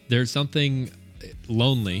 there's something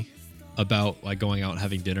lonely about like going out and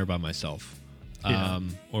having dinner by myself.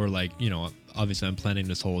 Or like, you know, obviously I'm planning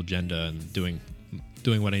this whole agenda and doing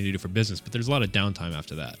what I need to do for business, but there's a lot of downtime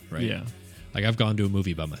after that, right? Yeah. Like I've gone to a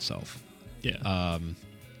movie by myself. Yeah.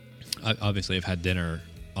 Obviously I've had dinner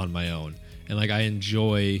on my own, and like I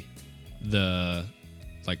enjoy the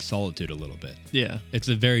like solitude a little bit. Yeah. It's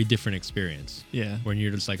a very different experience. Yeah. When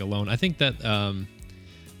you're just like alone. I think that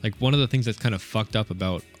like one of the things that's kind of fucked up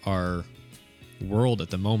about our world at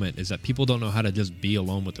the moment is that people don't know how to just be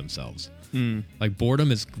alone with themselves. Like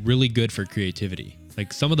boredom is really good for creativity.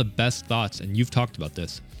 Like some of the best thoughts, and you've talked about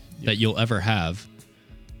this, that you'll ever have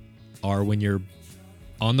are when you're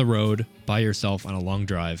on the road by yourself on a long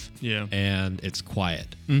drive. Yeah. And it's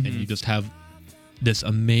quiet. And you just have this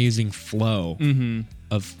amazing flow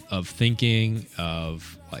of thinking,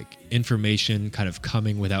 of like information kind of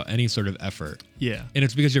coming without any sort of effort. Yeah. And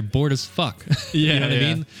it's because you're bored as fuck. Yeah. You know what I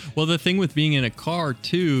mean? Well, the thing with being in a car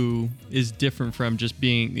too is different from just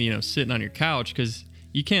being, sitting on your couch, because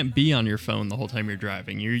you can't be on your phone the whole time you're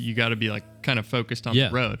driving. You got to be like kind of focused on the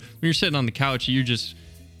road. When you're sitting on the couch, you just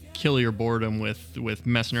kill your boredom with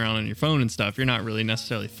messing around on your phone and stuff. You're not really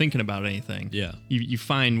necessarily thinking about anything. Yeah. You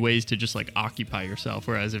find ways to just like occupy yourself.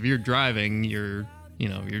 Whereas if you're driving, you're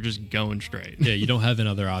just going straight. Yeah, you don't have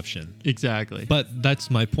another option. Exactly. But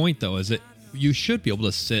that's my point, though, is that you should be able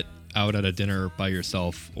to sit out at a dinner by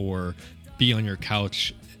yourself or be on your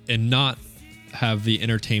couch and not have the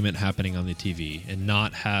entertainment happening on the TV and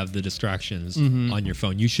not have the distractions on your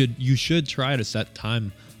phone. You should try to set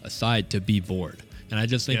time aside to be bored. And I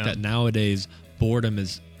just think that nowadays boredom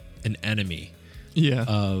is an enemy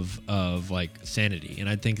of like sanity. And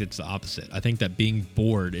I think it's the opposite. I think that being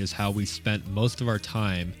bored is how we spent most of our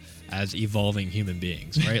time as evolving human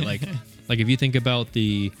beings, right? like if you think about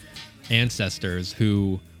the ancestors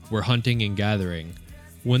who were hunting and gathering,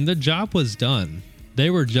 when the job was done, they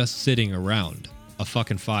were just sitting around a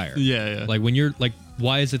fucking fire. Yeah. Like when you're like,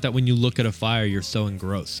 why is it that when you look at a fire, you're so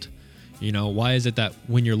engrossed? Why is it that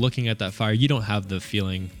when you're looking at that fire, you don't have the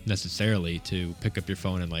feeling necessarily to pick up your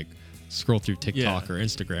phone and like scroll through TikTok or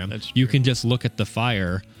Instagram? You can just look at the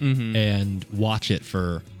fire and watch it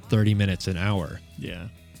for 30 minutes, an hour. Yeah.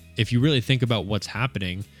 If you really think about what's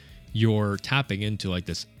happening, you're tapping into like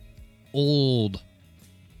this old,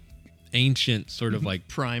 ancient sort of like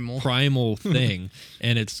primal thing.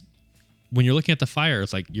 And it's when you're looking at the fire,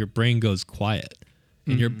 it's like your brain goes quiet.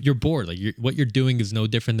 And you're bored. Like what you're doing is no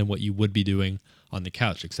different than what you would be doing on the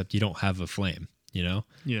couch, except you don't have a flame, Yeah.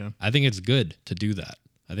 I think it's good to do that.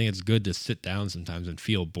 I think it's good to sit down sometimes and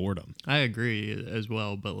feel boredom. I agree as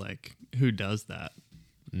well, but like who does that?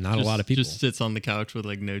 Not a lot of people. Just sits on the couch with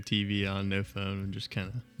like no TV on, no phone, and just kind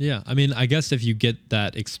of. Yeah. I mean, I guess if you get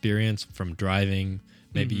that experience from driving,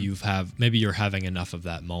 maybe maybe you're having enough of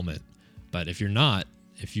that moment. But if you're not,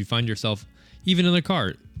 if you find yourself even in the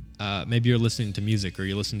car, maybe you're listening to music or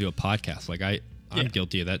you're listening to a podcast. Like I'm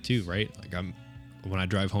guilty of that too, right? Like when I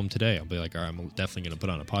drive home today, I'll be like, all right, I'm definitely going to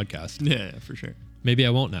put on a podcast. Yeah, for sure. Maybe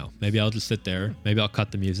I won't now. Maybe I'll just sit there. Maybe I'll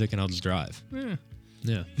cut the music and I'll just drive.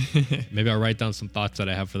 Yeah. Maybe I'll write down some thoughts that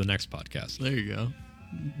I have for the next podcast. There you go.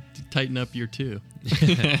 Tighten up your 2.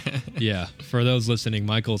 Yeah. For those listening,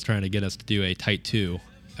 Michael's trying to get us to do a tight 2,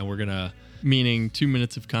 and we're going to... Meaning 2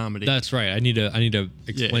 minutes of comedy. That's right. I need to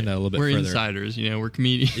explain that a little bit further. We're insiders, we're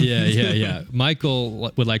comedians. Yeah.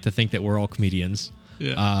 Michael would like to think that we're all comedians.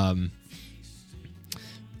 Yeah.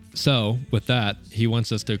 So with that, he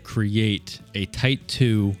wants us to create a tight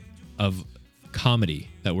 2 of comedy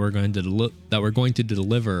that we're going to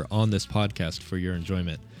deliver on this podcast for your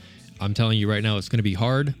enjoyment. I'm telling you right now, it's going to be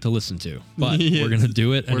hard to listen to, but we're going to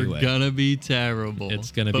do it anyway. We're going to be terrible.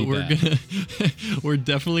 It's going to be bad. We're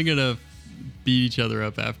definitely going to beat each other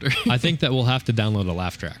up after. I think that we'll have to download a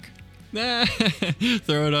laugh track.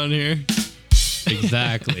 Throw it on here.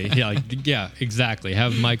 Exactly. Yeah, exactly.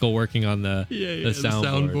 Have Michael working on the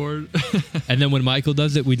soundboard. And then when Michael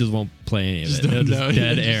does it, we just won't play any of it. Just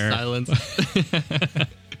dead air. Silence.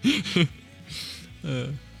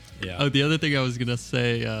 Yeah. Oh, the other thing I was gonna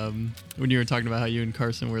say, when you were talking about how you and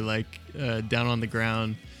Carson were like down on the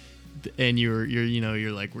ground, and you're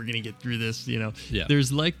like, we're gonna get through this. Yeah.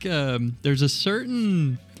 There's like there's a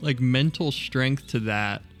certain like mental strength to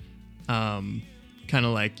that. Kind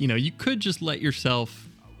of like, you could just let yourself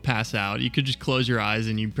pass out. You could just close your eyes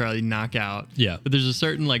and you'd probably knock out. Yeah. But there's a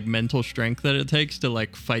certain like mental strength that it takes to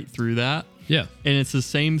like fight through that. Yeah. And it's the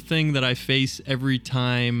same thing that I face every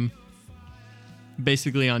time.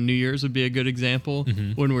 Basically on New Year's would be a good example.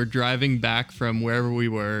 When we're driving back from wherever we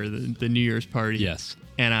were, the New Year's party. Yes.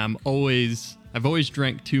 And I've always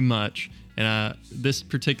drank too much. And this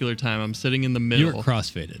particular time I'm sitting in the middle. You're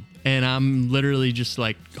crossfaded. And I'm literally just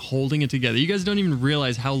like holding it together. You guys don't even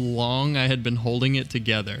realize how long I had been holding it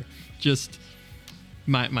together. Just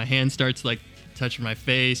my hand starts like touching my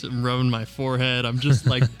face and rubbing my forehead. I'm just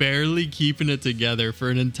like barely keeping it together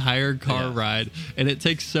for an entire car ride. And it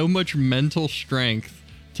takes so much mental strength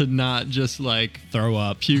to not just like throw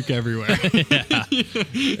up, puke everywhere.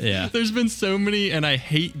 Yeah. There's been so many, and I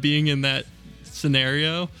hate being in that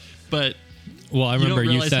scenario, but well, I remember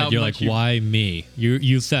you said, you're like, why me?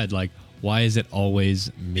 You said, like, why is it always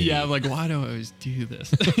me? Yeah, I'm like, why do I always do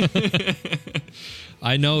this?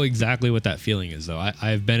 I know exactly what that feeling is, though.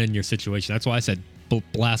 I've been in your situation. That's why I said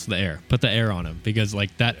blast the air. Put the air on him. Because,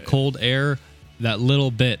 like, that cold air that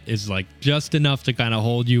little bit is like just enough to kind of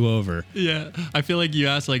hold you over. Yeah. I feel like you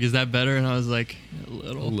asked, like, is that better? And I was like, a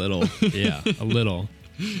little. Yeah, a little.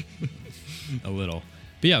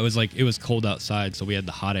 But yeah, it was cold outside, so we had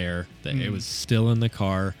the hot air. It was still in the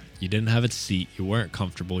car. You didn't have a seat. You weren't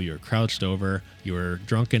comfortable. You were crouched over. You were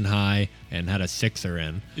drunk and high and had a sixer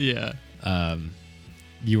in. Yeah.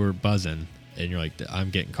 You were buzzing, and you're like,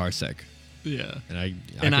 I'm getting car sick. Yeah.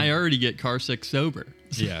 And I already get car sick sober.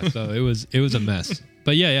 Yeah, so it was a mess.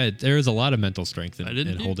 But yeah, there is a lot of mental strength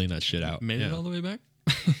in holding that shit out. Made it all the way back?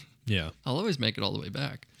 Yeah. I'll always make it all the way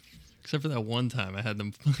back. Except for that one time I had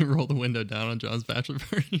them roll the window down on John's bachelor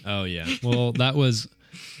party. Oh, yeah. Well, that was...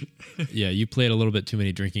 Yeah, you played a little bit too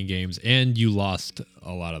many drinking games, and you lost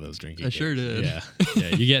a lot of those drinking games. I sure did. Yeah.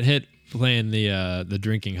 You get hit playing the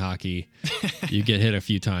drinking hockey. You get hit a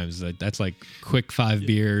few times. That's like quick 5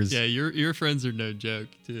 beers. Yeah, your friends are no joke,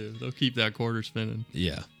 too. They'll keep that quarter spinning.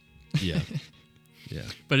 Yeah.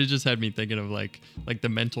 But it just had me thinking of like the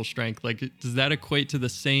mental strength. Like, does that equate to the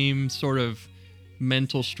same sort of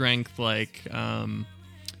mental strength like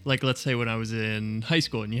let's say when I was in high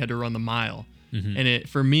school and you had to run the mile, and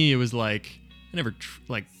for me it was like I never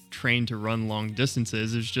trained to run long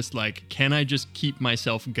distances. It was just like, can I just keep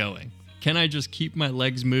myself going? Can I just keep my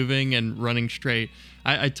legs moving and running straight?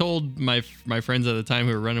 I told my friends at the time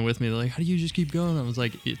who were running with me, they're like, how do you just keep going? I was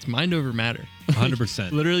like, it's mind over matter.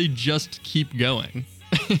 100%. Literally just keep going.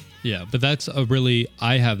 Yeah, but that's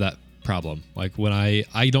I have that problem. Like when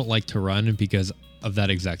I don't like to run because of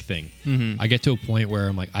that exact thing. I get to a point where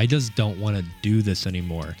I'm like, I just don't want to do this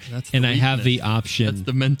anymore. And I have the option. That's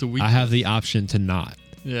the mental weakness. I have the option to not.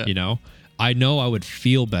 Yeah. You know, I know I would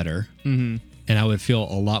feel better, and I would feel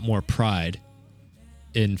a lot more pride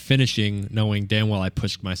in finishing, knowing damn well I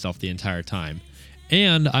pushed myself the entire time.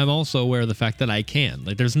 And I'm also aware of the fact that I can.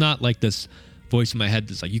 Like, there's not like this voice in my head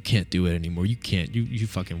that's like, you can't do it anymore. You can't. You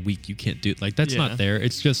fucking weak. You can't do it. Like, that's not there.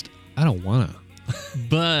 It's just I don't wanna.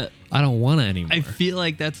 But I don't want to anymore. I feel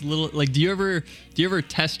like that's a little like, do you ever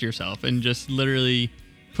test yourself and just literally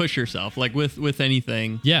push yourself like with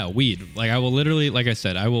anything? Yeah, weed. Like I will literally, like I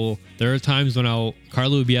said, there are times when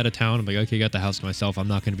Carla would be out of town. I'm like, okay, I got the house to myself. I'm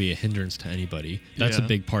not going to be a hindrance to anybody. That's a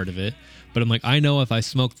big part of it. But I'm like, I know if I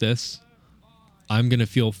smoke this, I'm going to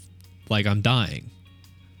feel like I'm dying.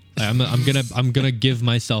 Like I'm gonna give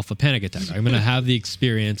myself a panic attack. I'm gonna have the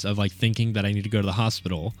experience of like thinking that I need to go to the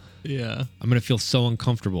hospital. Yeah. I'm gonna feel so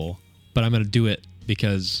uncomfortable, but I'm gonna do it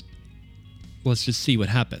because let's just see what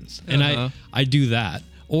happens. And I do that,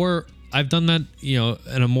 or I've done that, you know,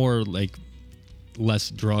 in a more like less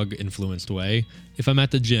drug influenced way. If I'm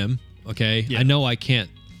at the gym, okay, I know I can't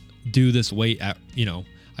do this weight at, you know,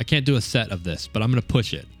 I can't do a set of this, but I'm gonna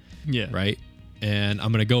push it. Yeah. Right. And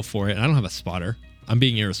I'm gonna go for it. And I don't have a spotter. I'm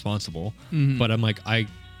being irresponsible, but I'm like, I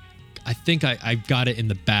think I got it in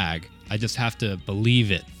the bag. I just have to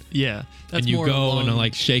believe it. Yeah. That's and you go and I'm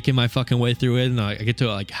like shaking my fucking way through it. And I get to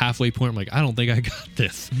like halfway point. I'm like, I don't think I got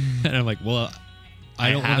this. And I'm like, well,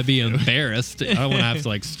 I don't want to be embarrassed. I don't want to have to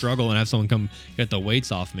like struggle and have someone come get the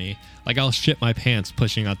weights off me. Like I'll shit my pants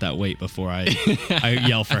pushing out that weight before I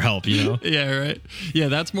yell for help, you know? Yeah. Right. Yeah.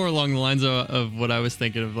 That's more along the lines of what I was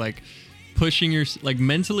thinking of, like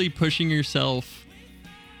mentally pushing yourself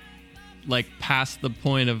like past the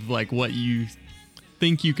point of like what you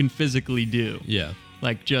think you can physically do. Yeah.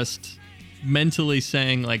 Like just mentally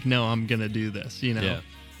saying like, no, I'm going to do this, you know? Yeah.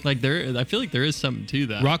 Like I feel like there is something to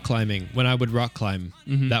that. Rock climbing, when I would rock climb,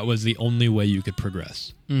 that was the only way you could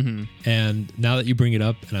progress. And now that you bring it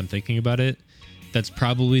up and I'm thinking about it, that's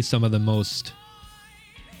probably some of the most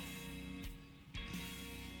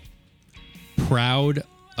proud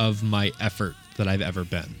of my effort that I've ever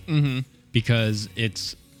been. Because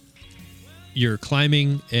you're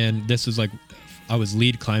climbing, and this is like, I was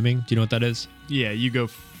lead climbing. Do you know what that is? Yeah, you go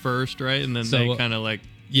first, right? And then they kind of like...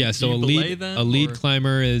 Yeah, so a lead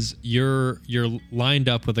climber is you're lined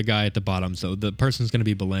up with a guy at the bottom, so the person's going to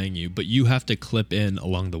be belaying you, but you have to clip in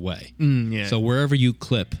along the way. So wherever you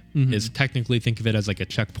clip is technically, think of it as like a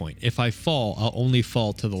checkpoint. If I fall, I'll only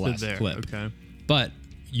fall to the last clip. Okay. But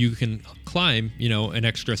you can climb, you know, an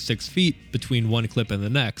extra 6 feet between one clip and the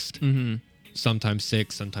next. Sometimes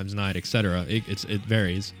 6, sometimes 9, etc. It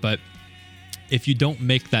varies. But if you don't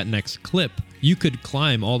make that next clip, you could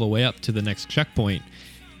climb all the way up to the next checkpoint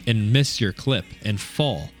and miss your clip and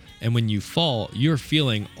fall. And when you fall, you're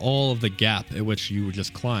feeling all of the gap at which you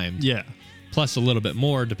just climbed. Yeah. Plus a little bit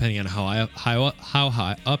more depending on how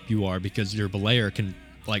high up you are, because your belayer can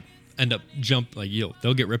like end up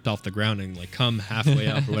they'll get ripped off the ground and like come halfway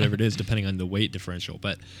up or whatever it is, depending on the weight differential.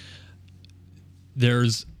 But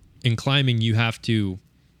in climbing, you have to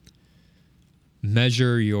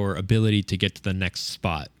measure your ability to get to the next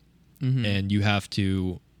spot. And you have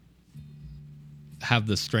to have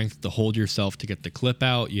the strength to hold yourself to get the clip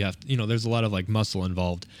out. You have to, there's a lot of like muscle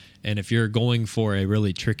involved. And if you're going for a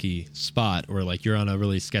really tricky spot or like you're on a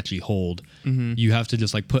really sketchy hold, you have to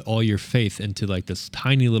just like put all your faith into like this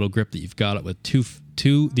tiny little grip that you've got with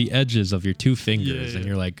the edges of your two fingers. And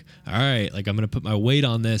you're like, all right, like I'm going to put my weight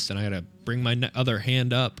on this and I got to bring my other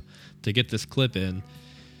hand up to get this clip in.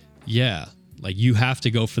 Yeah. Like you have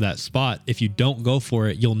to go for that spot. If you don't go for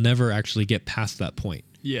it, you'll never actually get past that point.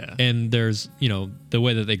 Yeah. And there's, the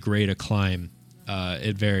way that they grade a climb,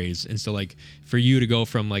 it varies. And so like for you to go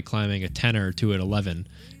from like climbing a 10er to an 11,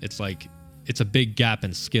 it's like, it's a big gap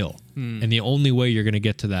in skill. And the only way you're going to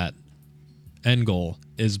get to that end goal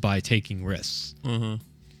is by taking risks.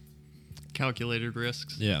 Calculated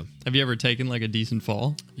risks. Yeah. Have you ever taken like a decent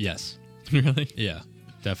fall? Yes. Really? Yeah,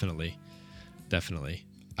 definitely.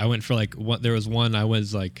 I went for like there was one I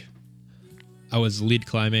was lead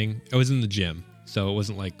climbing. I was in the gym, so it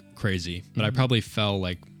wasn't like crazy, but I probably fell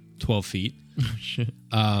like 12 feet. Oh, shit.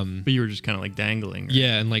 But you were just kind of like dangling. Right?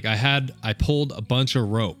 Yeah, and like I pulled a bunch of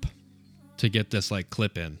rope to get this like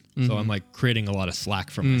clip in. So I'm like creating a lot of slack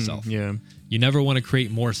for myself. Yeah. You never want to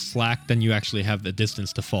create more slack than you actually have the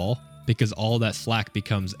distance to fall, because all that slack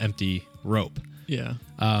becomes empty rope. Yeah.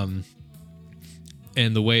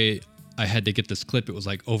 And the way I had to get this clip, it was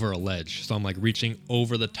like over a ledge. So I'm like reaching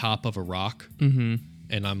over the top of a rock and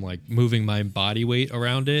I'm like moving my body weight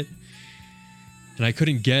around it. And I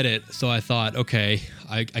couldn't get it. So I thought, okay,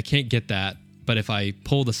 I can't get that. But if I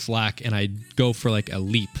pull the slack and I go for like a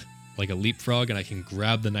leapfrog, and I can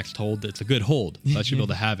grab the next hold, it's a good hold. So I should be able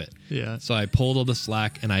to have it. Yeah. So I pulled all the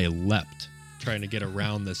slack and I leapt, trying to get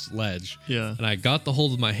around this ledge. Yeah. And I got the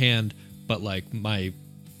hold of my hand, but like my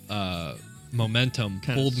momentum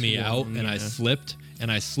pulled me out, and I slipped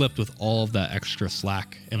with all of that extra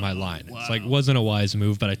slack in my line. Wow. It's like, wasn't a wise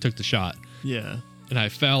move, but I took the shot. Yeah. And I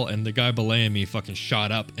fell, and the guy belaying me fucking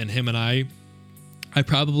shot up, and him and I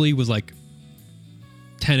probably was like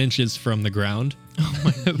 10 inches from the ground. Oh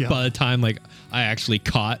my God. By the time like I actually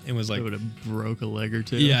caught and was like, it would have broke a leg or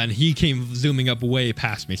two. yeah, and he came zooming up way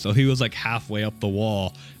past me, so he was like halfway up the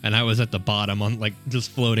wall, and I was at the bottom on like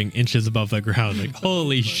just floating inches above the ground. Like,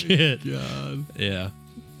 holy shit! God. Yeah,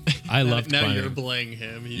 I loved now climbing. you're belaying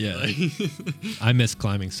him. He's Yeah. like I miss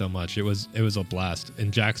climbing so much. It was a blast.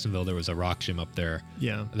 In Jacksonville, there was a rock gym up there.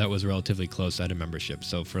 Yeah. That was relatively close. I had a membership,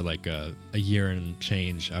 so for like a year and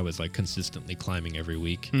change, I was like consistently climbing every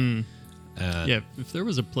week. Yeah, if there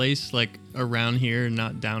was a place like around here,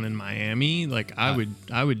 not down in Miami, like I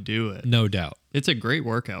would do it. No doubt. It's a great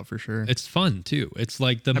workout for sure. It's fun too. It's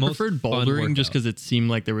like the I most preferred fun bouldering just workout. because it seemed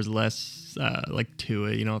like there was less like to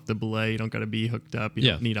it. You don't have to belay. You don't got to be hooked up. You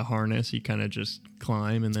don't need a harness. You kind of just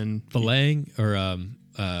climb and then belaying or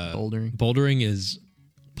bouldering. Bouldering is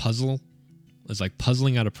puzzle. It's like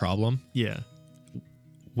puzzling out a problem. Yeah.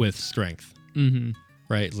 With strength. Mm-hmm.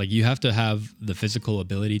 Right? Like you have to have the physical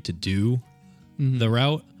ability to do the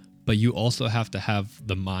route, but you also have to have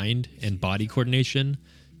the mind and body coordination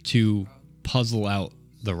to puzzle out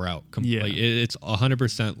the route. Yeah. Like it's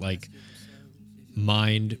 100% like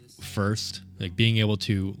mind first, like being able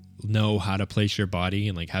to know how to place your body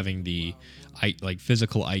and like having the like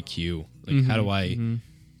physical IQ. Like how do I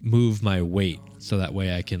move my weight so that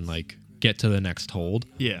way I can like get to the next hold?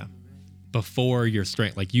 Yeah. Before your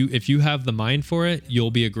strength, like if you have the mind for it, you'll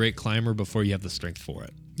be a great climber before you have the strength for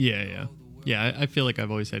it. Yeah. I feel like I've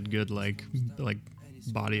always had good like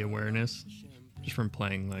body awareness just from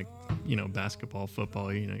playing like basketball,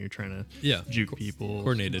 football. You're trying to juke people,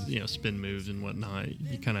 coordinated, spin moves and whatnot.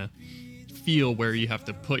 You kind of feel where you have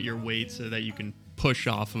to put your weight so that you can push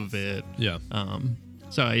off of it. Yeah.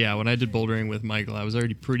 So yeah, when I did bouldering with Michael, I was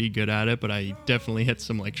already pretty good at it, but I definitely hit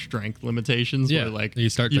some like strength limitations. Yeah, where, like you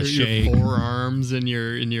start to shake. Your forearms and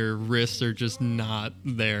your wrists are just not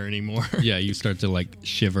there anymore. Yeah, you start to like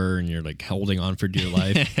shiver and you're like holding on for dear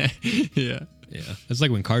life. Yeah. It's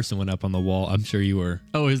like when Carson went up on the wall. I'm sure you were.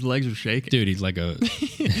 Oh, his legs were shaking. Dude, he's like a.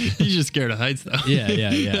 He's just scared of heights, though.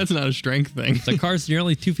 Yeah. That's not a strength thing. It's like, Carson, you're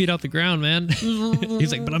only 2 feet off the ground, man.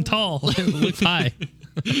 He's like, but I'm tall. It looks high.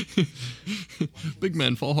 Big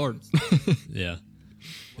men fall hard. Yeah.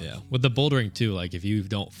 With the bouldering too, like if you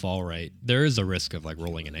don't fall right, there is a risk of like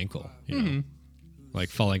rolling an ankle. You know, like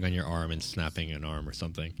falling on your arm and snapping an arm or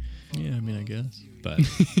something. Yeah, I mean, I guess. But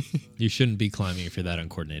you shouldn't be climbing if you're that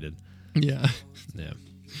uncoordinated. Yeah.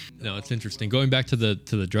 No, it's interesting. Going back to the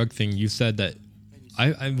drug thing, you said that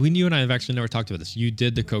you and I have actually never talked about this. You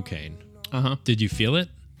did the cocaine. Uh-huh. Did you feel it?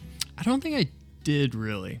 I don't think I did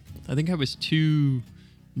really. I think I was too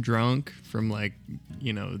drunk from like,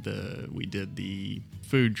 you know, we did the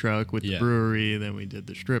food truck with the brewery, then we did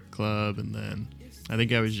the strip club, and then I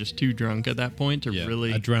think I was just too drunk at that point to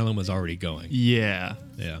really... Adrenaline was already going. Yeah.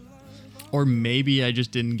 Yeah. Or maybe I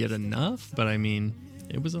just didn't get enough, but I mean,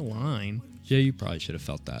 it was a line. Yeah, you probably should have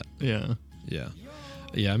felt that. Yeah. Yeah.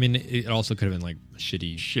 Yeah, I mean, it also could have been like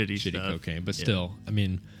shitty stuff. Cocaine, but still, I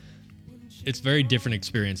mean, it's a very different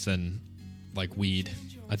experience than like weed.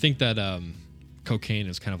 I think that cocaine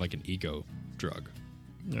is kind of like an ego drug.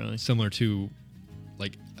 Really? Similar to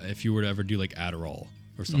like if you were to ever do like Adderall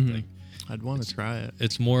or something. Mm-hmm. I'd want to try it.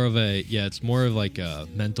 It's more of like a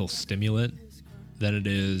mental stimulant than it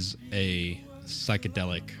is a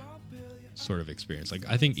psychedelic sort of experience. Like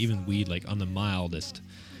I think even weed, like on the mildest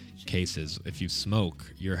cases, if you smoke,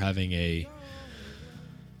 you're having a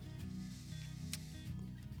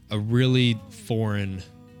really foreign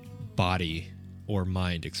body or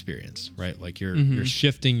mind experience, right? Like you're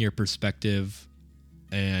shifting your perspective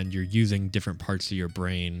and you're using different parts of your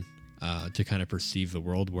brain to kind of perceive the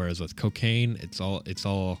world. Whereas with cocaine, it's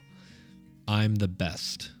all I'm the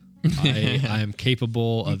best. I am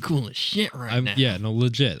capable of... I'm cool as shit now. Yeah, no,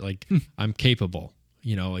 legit. Like, I'm capable.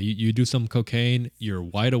 You know, you do some cocaine, you're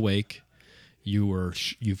wide awake, you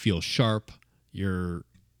feel sharp, you're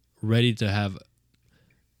ready to have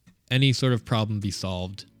any sort of problem be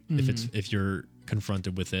solved if you're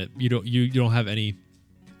confronted with it. You don't have any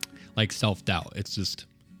like self-doubt. It's just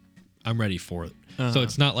I'm ready for it. So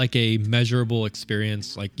it's not like a measurable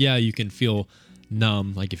experience. Like, yeah, you can feel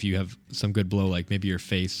numb, like if you have some good blow, like maybe your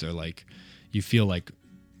face, or like you feel like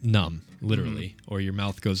numb literally, or your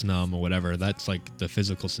mouth goes numb or whatever. That's like the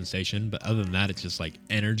physical sensation, but other than that, it's just like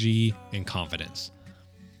energy and confidence.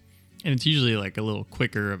 And it's usually like a little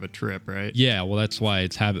quicker of a trip, right? Yeah, well, that's why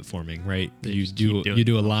it's habit forming, right? You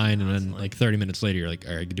do a line, and then like 30 minutes later, you're like,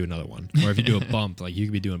 all right, I can do another one. Or if you do a bump, like you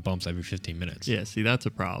could be doing bumps every 15 minutes. Yeah, see, that's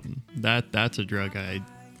a problem. That's a drug I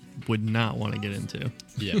would not want to get into.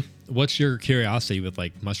 Yeah. What's your curiosity with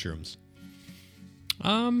like mushrooms?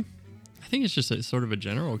 I think it's just a sort of a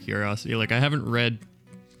general curiosity. Like I haven't read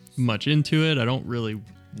much into it. I don't really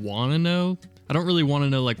want to know. I don't really want to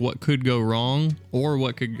know like what could go wrong or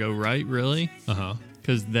what could go right, really.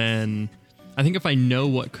 Because then I think if I know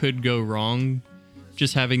what could go wrong,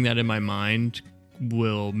 just having that in my mind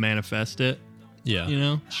will manifest it. Yeah. You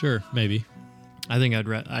know? Sure, maybe. I think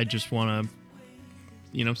I just want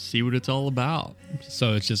to, see what it's all about.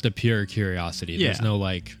 So it's just a pure curiosity. Yeah. There's no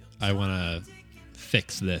like, I want to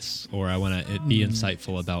fix this, or I want to be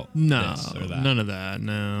insightful about this or that. None of that.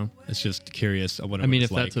 No, it's just curious. What it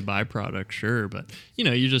if like. That's a byproduct, sure, but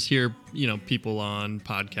you just hear people on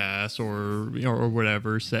podcasts or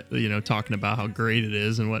whatever, talking about how great it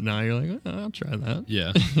is and whatnot. You're like, oh, I'll try that.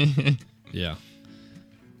 Yeah,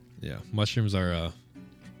 yeah. Mushrooms are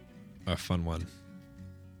a fun one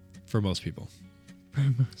for most people.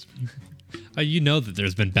 That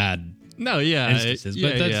there's been bad. No, yeah, instances,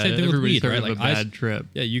 but that's the same thing with weed, right? Like a bad trip.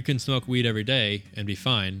 Yeah, you can smoke weed every day and be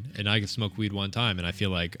fine, and I can smoke weed one time and I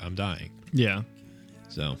feel like I'm dying. Yeah.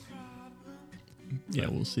 So. Yeah,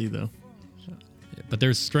 we'll see though. Yeah, but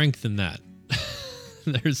there's strength in that.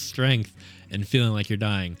 There's strength in feeling like you're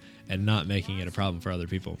dying and not making it a problem for other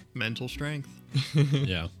people. Mental strength.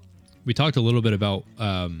 Yeah. We talked a little bit about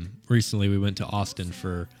recently. We went to Austin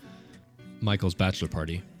for Michael's bachelor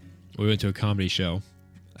party. We went to a comedy show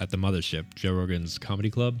at the Mothership, Joe Rogan's comedy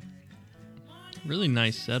club. Really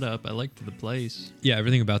nice setup. I liked the place. Yeah,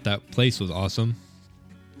 everything about that place was awesome.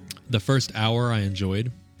 The first hour I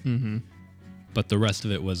enjoyed, but the rest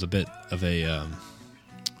of it was a bit of a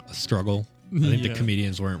struggle. I think the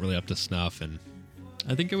comedians weren't really up to snuff, and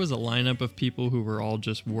I think it was a lineup of people who were all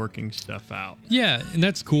just working stuff out. Yeah, and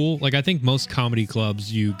that's cool. Like, I think most comedy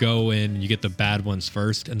clubs, you go in and you get the bad ones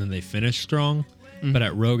first, and then they finish strong. But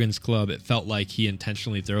at Rogan's club, it felt like he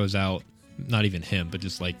intentionally throws out, not even him, but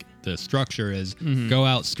just like the structure is go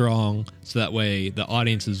out strong, so that way the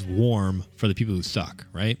audience is warm for the people who suck,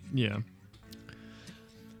 right? Yeah.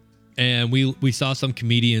 And we saw some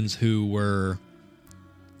comedians who were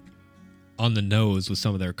on the nose with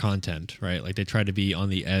some of their content, right? Like they tried to be on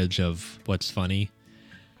the edge of what's funny.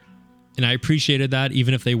 And I appreciated that,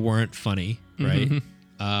 even if they weren't funny, right?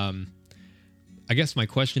 I guess my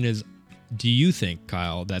question is, do you think,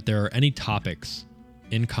 Kyle, that there are any topics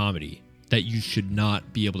in comedy that you should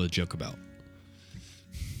not be able to joke about?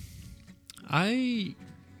 I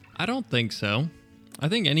don't think so. I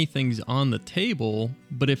think anything's on the table,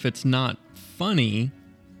 but if it's not funny,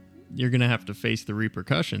 you're going to have to face the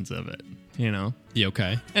repercussions of it, Yeah,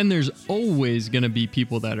 okay. And there's always going to be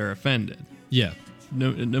people that are offended. Yeah.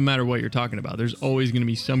 no matter what you're talking about. There's always going to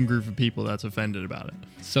be some group of people that's offended about it.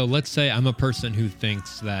 So let's say I'm a person who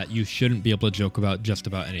thinks that you shouldn't be able to joke about just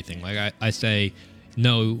about anything. Like I say,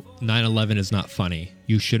 no, 9/11 is not funny.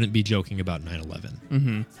 You shouldn't be joking about 9/11.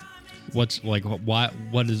 Mm-hmm. What's like,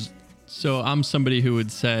 what is... So I'm somebody who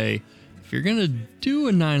would say, if you're going to do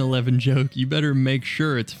a 9/11 joke, you better make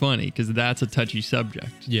sure it's funny, because that's a touchy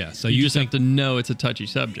subject. Yeah, so you just have to know it's a touchy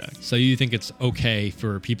subject. So you think it's okay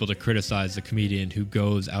for people to criticize the comedian who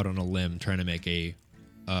goes out on a limb trying to make a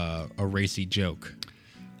racy joke?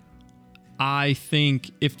 I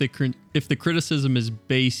think if the criticism is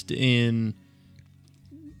based in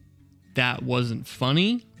that wasn't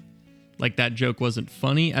funny, like that joke wasn't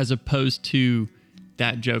funny, as opposed to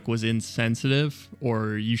that joke was insensitive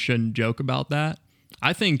or you shouldn't joke about that,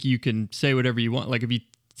 I think you can say whatever you want. Like if he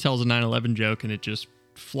tells a 9/11 joke and it just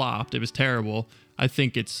flopped, it was terrible, I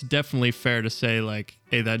think it's definitely fair to say like,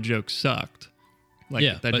 hey, that joke sucked. Like,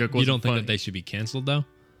 yeah, that but joke wasn't you don't think funny. that they should be canceled though?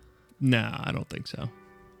 Nah, I don't think so.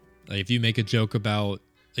 Like if you make a joke about,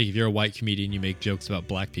 like if you're a white comedian, you make jokes about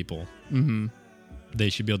black people, they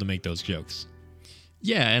should be able to make those jokes.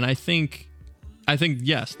 Yeah, and I think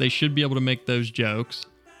yes, they should be able to make those jokes,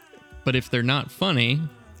 but if they're not funny,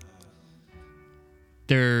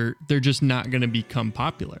 they're just not going to become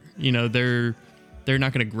popular. You know, they're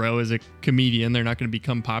not going to grow as a comedian. They're not going to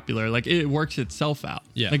become popular. Like it works itself out.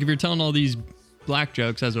 Yeah. Like if you're telling all these black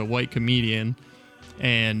jokes as a white comedian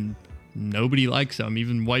and nobody likes them,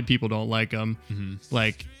 even white people don't like them,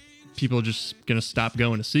 like people are just going to stop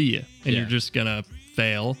going to see you, and you're just going to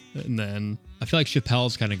fail. And then I feel like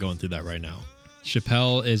Chappelle's kind of going through that right now.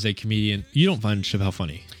 Chappelle is a comedian. You don't find Chappelle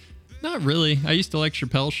funny? Not really. I used to like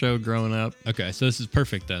Chappelle's show growing up. Okay, so this is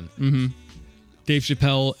perfect then. Dave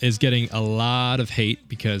Chappelle is getting a lot of hate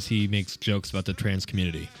because he makes jokes about the trans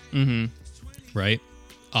community. Right?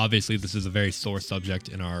 Obviously, this is a very sore subject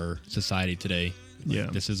in our society today. Yeah.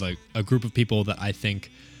 This is like a group of people that I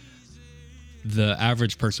think the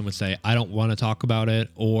average person would say, I don't want to talk about it,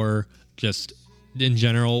 or just in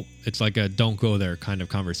general, it's like a don't go there kind of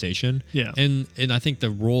conversation. Yeah. And I think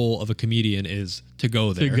the role of a comedian is to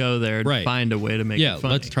go there. To go there and right. find a way to make it funny. Yeah,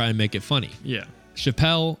 let's try and make it funny. Yeah.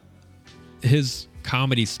 Chappelle, his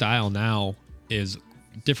comedy style now is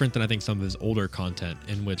different than I think some of his older content,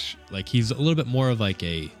 in which like he's a little bit more of like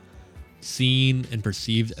a seen and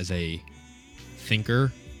perceived as a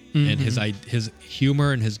thinker, and his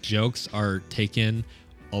humor and his jokes are taken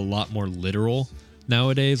a lot more literal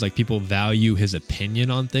nowadays. Like people value his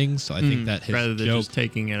opinion on things, so I think that his rather than just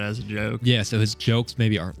taking it as a joke. Yeah, so his jokes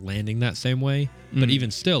maybe aren't landing that same way, but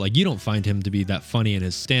even still, like you don't find him to be that funny in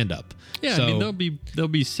his stand-up. Yeah, so, I mean there'll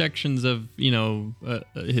be sections of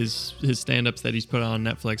his stand-ups that he's put on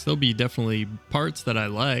Netflix. There'll be definitely parts that I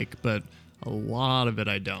like, but a lot of it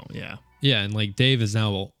I don't. Yeah. Yeah, and like Dave is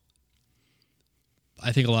now,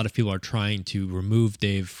 I think a lot of people are trying to remove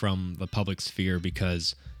Dave from the public sphere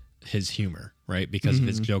because his humor, right? Because of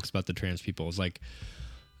his jokes about the trans people. Is like,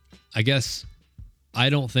 I guess I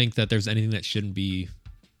don't think that there's anything that should be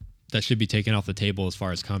taken off the table as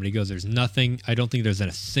far as comedy goes. There's nothing. I don't think there's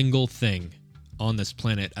a single thing on this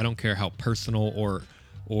planet. I don't care how personal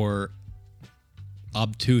or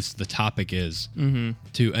obtuse the topic is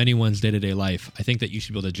to anyone's day-to-day life. I think that you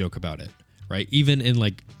should be able to joke about it, right? Even in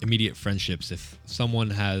like immediate friendships, if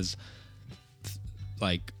someone has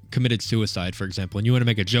like committed suicide, for example, and you want to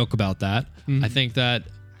make a joke about that, I think that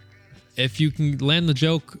if you can land the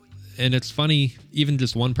joke and it's funny, even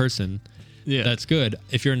just one person, that's good.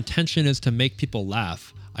 If your intention is to make people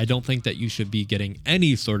laugh, I don't think that you should be getting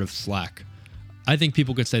any sort of slack. I think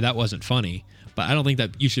people could say that wasn't funny, but I don't think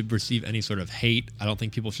that you should receive any sort of hate. I don't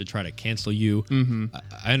think people should try to cancel you.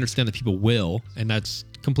 I understand that people will, and that's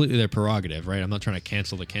completely their prerogative, right? I'm not trying to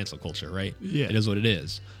cancel the cancel culture, right? Yeah. It is what it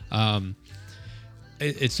is.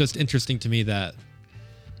 It's just interesting to me that,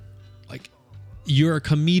 like, you're a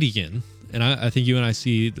comedian, and I think you and I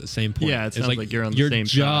see the same point. Yeah, it sounds like you're on the your same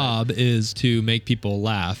job side. is to make people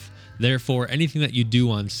laugh. Therefore, anything that you do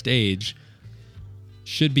on stage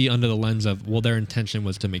should be under the lens of, well, their intention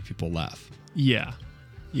was to make people laugh. Yeah.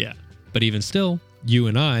 Yeah. But even still, you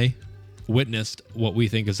and I witnessed what we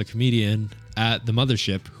think is a comedian at the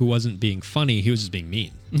mothership who wasn't being funny. He was just being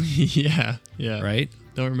mean. Yeah. Yeah. Right?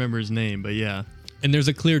 Don't remember his name, but yeah. And there's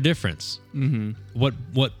a clear difference. What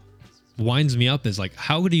winds me up is like,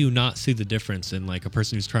 how do you not see the difference in like a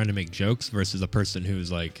person who's trying to make jokes versus a person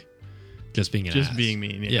who's like just being an ass? Just being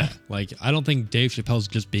mean. Yeah. Like, I don't think Dave Chappelle's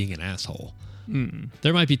just being an asshole.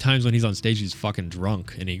 There might be times when he's on stage, he's fucking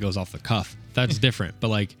drunk and he goes off the cuff. That's different. But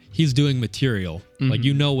like, he's doing material. Like,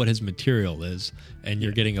 you know what his material is, and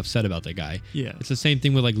you're getting upset about the guy. Yeah. It's the same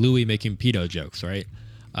thing with like Louis making pedo jokes, right?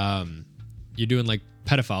 You're doing like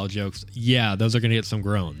pedophile jokes. Yeah, those are going to get some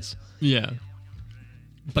groans. Yeah.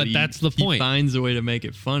 But that's the point. He finds a way to make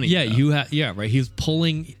it funny. Yeah, right. He's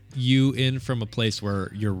pulling you in from a place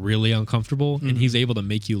where you're really uncomfortable, and he's able to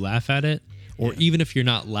make you laugh at it. Or even if you're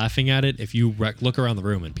not laughing at it, if you look around the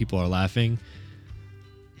room and people are laughing,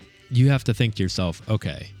 you have to think to yourself,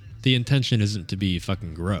 okay, the intention isn't to be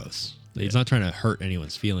fucking gross. He's not trying to hurt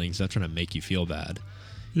anyone's feelings. He's not trying to make you feel bad.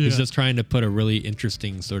 Yeah. He's just trying to put a really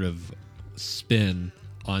interesting sort of spin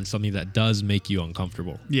on something that does make you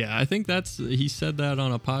uncomfortable. Yeah, I think he said that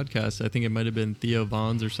on a podcast. I think it might have been Theo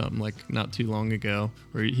Von's or something, like not too long ago,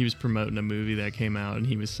 where he was promoting a movie that came out, and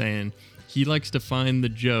he was saying he likes to find the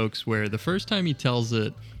jokes where the first time he tells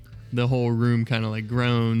it, the whole room kind of like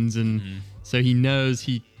groans, and so he knows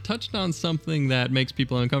he touched on something that makes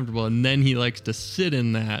people uncomfortable, and then he likes to sit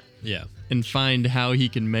in that and find how he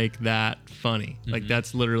can make that funny. Like,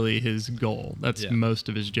 that's literally his goal. That's most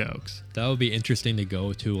of his jokes. That would be interesting to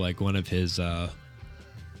go to like one of his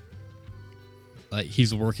like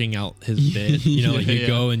he's working out his bit, you know, like you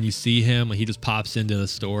go and you see him, like he just pops into the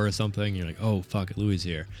store or something, you're like, oh fuck, Louis is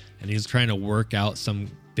here, and he's trying to work out some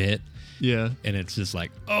bit. Yeah. And it's just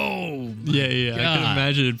like, oh yeah. God. I can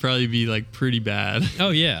imagine it'd probably be like pretty bad. Oh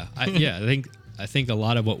yeah. I think a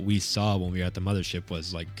lot of what we saw when we were at the mothership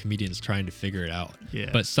was like comedians trying to figure it out.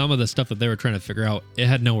 Yeah. But some of the stuff that they were trying to figure out, it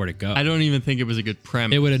had nowhere to go. I don't even think it was a good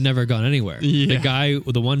premise. It would have never gone anywhere. Yeah.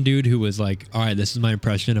 The one dude who was like, all right, this is my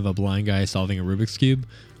impression of a blind guy solving a Rubik's Cube.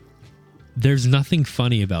 There's nothing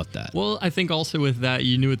funny about that. Well, I think also with that,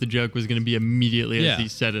 you knew what the joke was going to be immediately as he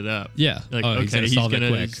set it up. Yeah. Like, he's going to solve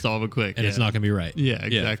it quick. And it's not going to be right. Yeah,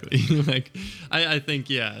 exactly. Like, I think,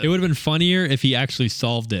 It would have been funnier if he actually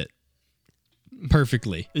solved it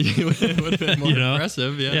perfectly. It would have been more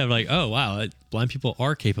impressive. Yeah. Yeah, like, oh, wow, blind people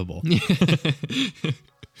are capable.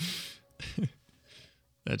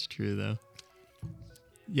 That's true, though.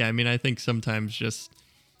 Yeah, I mean, I think sometimes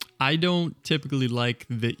I don't typically like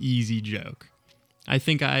the easy joke. I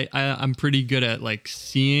think I'm pretty good at like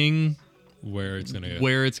seeing where it's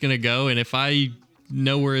gonna go, and if I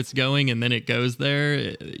know where it's going and then it goes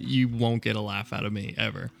there, you won't get a laugh out of me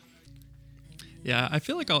ever. Yeah, I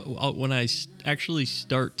feel like when I actually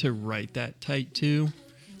start to write that tight too,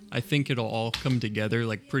 I think it'll all come together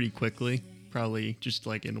like pretty quickly, probably just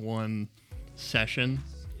like in one session.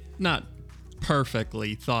 Not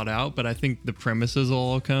perfectly thought out, but I think the premises will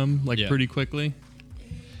all come like pretty quickly.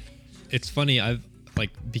 It's funny, I've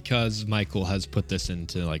like, because Michael has put this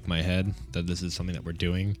into like my head that this is something that we're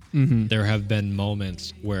doing. There have been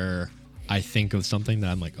moments where I think of something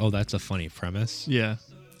that I'm like, oh, that's a funny premise. Yeah,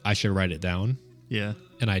 I should write it down. Yeah,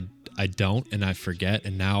 and I don't, and I forget,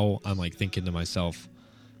 and now I'm like thinking to myself,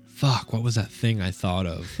 fuck, what was that thing I thought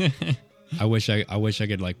of? I wish I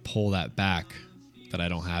could like pull that back, but I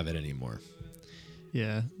don't have it anymore.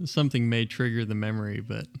 Yeah, something may trigger the memory,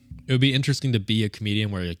 but it would be interesting to be a comedian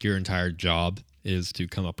where like your entire job is to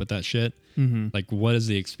come up with that shit. Like, what is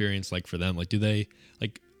the experience like for them? Like, do they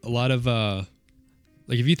like a lot of like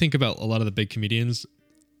if you think about a lot of the big comedians,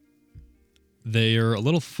 they are a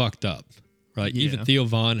little fucked up, right? Yeah. Even Theo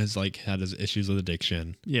Von has like had his issues with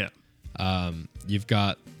addiction. Yeah. You've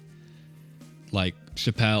got like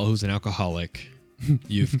Chappelle, who's an alcoholic.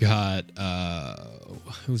 You've got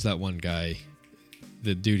who's that one guy?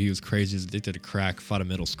 The dude, he was crazy, he's addicted to crack, fought a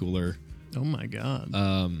middle schooler. Oh my God.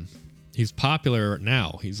 He's popular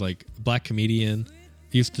now. He's like a black comedian.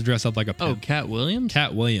 He used to dress up like a pimp. Oh, Cat Williams?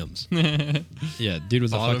 Cat Williams. Yeah, dude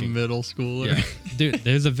was fought a fucking middle schooler. Yeah. Dude,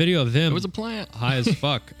 there's a video of him. It was a plant. High as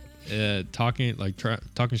fuck. Talking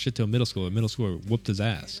shit to a middle schooler. A middle schooler whooped his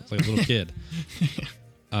ass. It's like a little kid.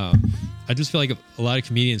 I just feel like a lot of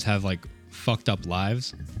comedians have like fucked up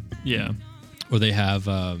lives. Yeah. Or they have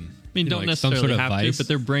I mean, don't necessarily some sort of have vice. To, but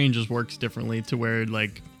their brain just works differently to where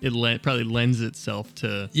like it probably lends itself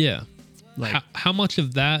to. Yeah. Like how much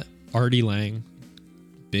of that Artie Lang,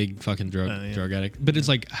 big fucking drug addict, but it's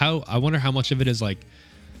like I wonder how much of it is like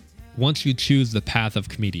once you choose the path of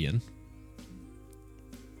comedian,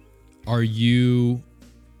 are you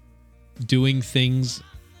doing things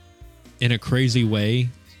in a crazy way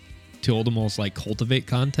to almost like cultivate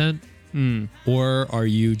content? Or are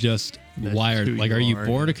you just wired? Like, are you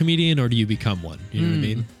born a comedian or do you become one? You know what I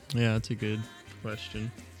mean? Yeah, that's a good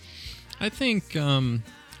question. I think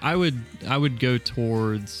I would go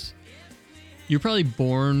towards you're probably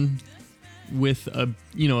born with a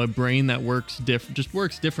brain that works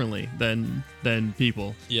differently than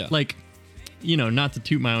people. Yeah. Like not to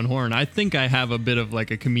toot my own horn, I think I have a bit of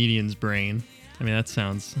like a comedian's brain. I mean, that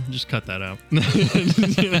sounds, just cut that out.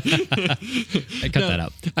 I cut that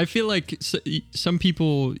out. I feel like some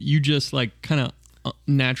people, you just like kind of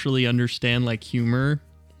naturally understand like humor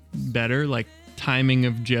better, like timing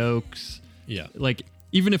of jokes. Yeah. Like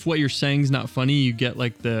even if what you're saying is not funny, you get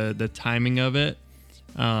like the timing of it.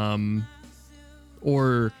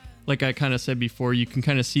 Or like I kind of said before, you can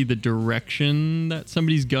kind of see the direction that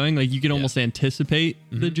somebody's going. Like you can almost anticipate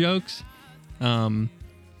the jokes.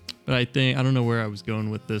 But I don't know where I was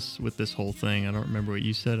going with this whole thing. I don't remember what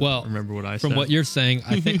you said. Well, I don't remember what I said. From what you're saying,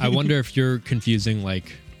 I wonder if you're confusing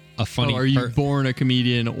like a funny. Are you born a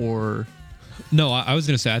comedian or? No, I was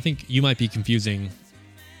going to say, I think you might be confusing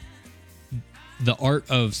the art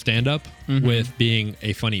of stand-up with being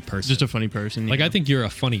a funny person. Just a funny person. Like, I think you're a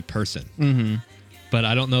funny person. But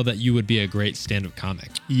I don't know that you would be a great stand-up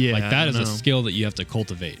comic. Yeah. Like, that is a skill that you have to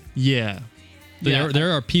cultivate. Yeah.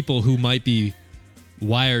 There are people who might be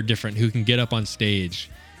wired different who can get up on stage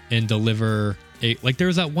and deliver like there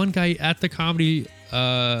was that one guy at the comedy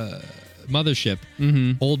mothership,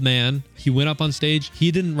 old man. He went up on stage. He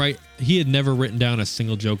had never written down a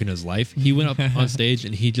single joke in his life. He went up on stage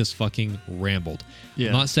and he just fucking rambled. Yeah.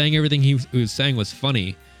 I'm not saying everything he was saying was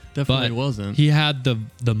funny. Definitely wasn't. He had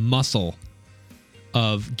the muscle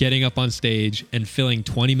of getting up on stage and filling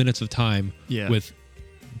 20 minutes of time with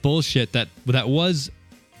bullshit that was,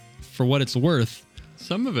 for what it's worth,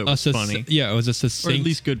 some of it was funny. Yeah, it was a succinct, or at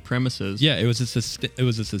least good premises. Yeah, it was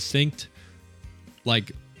a succinct,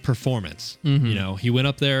 like, performance. He went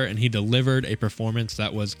up there and he delivered a performance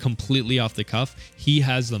that was completely off the cuff. He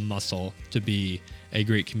has the muscle to be a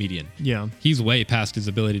great comedian. Yeah, he's way past his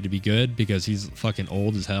ability to be good because he's fucking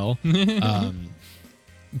old as hell.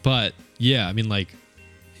 But yeah, I mean, like,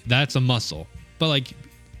 that's a muscle. But like,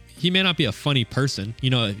 he may not be a funny person.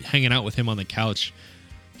 Hanging out with him on the couch,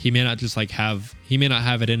 he may not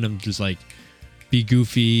have it in him to just like be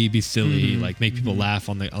goofy, be silly, like make people laugh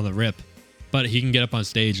on the rip. But he can get up on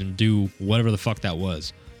stage and do whatever the fuck that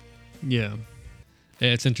was. Yeah.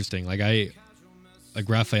 It's interesting. Like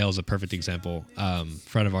Raphael is a perfect example.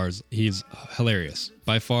 Friend of ours, he's hilarious.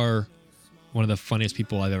 By far one of the funniest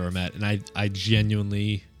people I've ever met. And I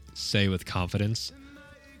genuinely say with confidence,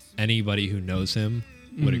 anybody who knows him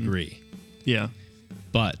would agree. Yeah.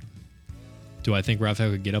 But do I think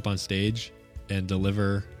Raphael could get up on stage and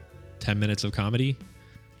deliver 10 minutes of comedy?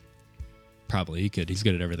 Probably he could. He's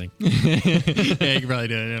good at everything. Yeah, he could probably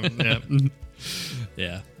do it. Yeah.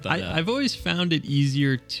 Yeah. But, I've always found it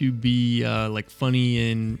easier to be like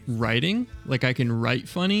funny in writing. Like I can write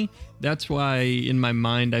funny. That's why in my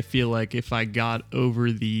mind I feel like if I got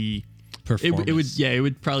over the performance, it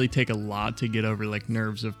would probably take a lot to get over like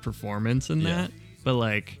nerves of performance and that. But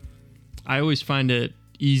like I always find it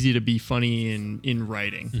easy to be funny in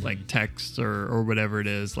writing, like text or whatever it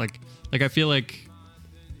is. Like I feel like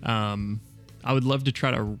I would love to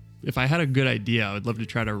try to, if I had a good idea, I would love to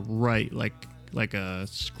try to write like a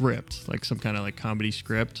script, like some kind of like comedy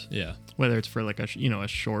script. Yeah. Whether it's for like a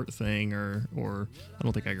short thing or I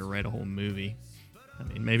don't think I could write a whole movie. I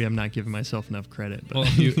mean, maybe I'm not giving myself enough credit. But well,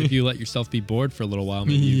 if you let yourself be bored for a little while,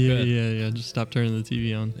 maybe you could. Yeah. Just stop turning the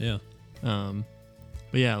TV on. Yeah.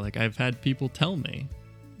 But yeah, like I've had people tell me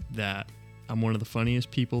that I'm one of the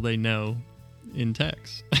funniest people they know in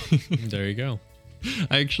text. There you go.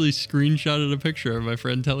 I actually screenshotted a picture of my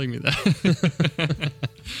friend telling me that.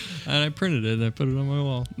 And I printed it and I put it on my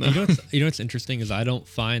wall. You know what's interesting is I don't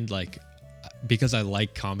find like, because I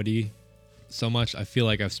like comedy so much, I feel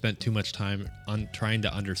like I've spent too much time on trying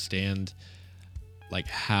to understand like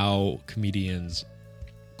how comedians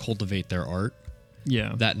cultivate their art.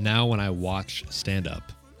 Yeah. That now when I watch stand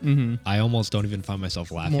up, I almost don't even find myself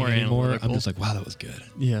laughing anymore. Analytical. I'm just like, wow, that was good.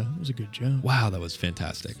 Yeah, it was a good joke. Wow, that was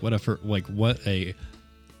fantastic. What a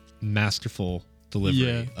masterful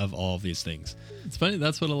delivery of all of these things. It's funny.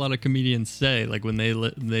 That's what a lot of comedians say. Like when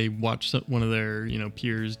they watch one of their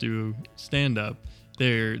peers do stand up,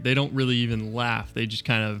 they don't really even laugh. They just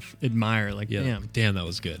kind of admire. Like, damn, that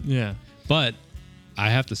was good. Yeah. But I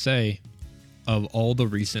have to say, of all the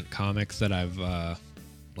recent comics that I've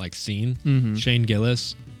seen, Shane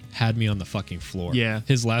Gillis had me on the fucking floor. Yeah.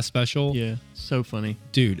 His last special. Yeah. So funny.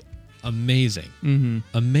 Dude, amazing.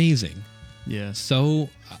 Amazing. Yeah. So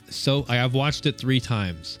I've watched it 3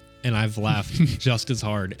 times and I've laughed just as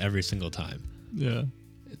hard every single time. Yeah.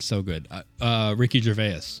 It's so good. Ricky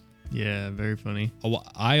Gervais. Yeah, very funny.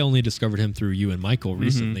 I only discovered him through you and Michael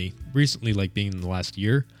recently, like being in the last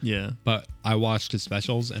year. Yeah. But I watched his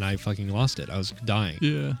specials and I fucking lost it. I was dying.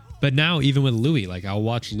 Yeah. But now even with Louis, like I'll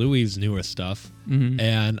watch Louis's newer stuff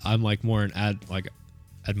and I'm like more an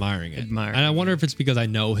admiring it. And I wonder if it's because I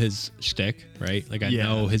know his shtick, right? Like I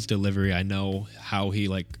know his delivery. I know how he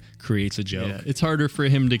like creates a joke. Yeah. It's harder for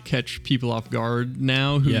him to catch people off guard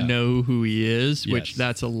now who know who he is, which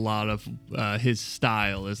that's a lot of his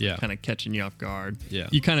style is kind of catching you off guard. Yeah.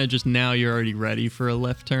 You kind of just now you're already ready for a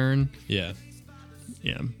left turn. Yeah.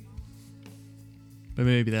 Yeah. But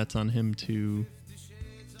maybe that's on him to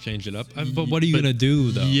change it up. But what are you going to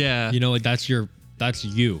do though? Yeah. You know, like that's you.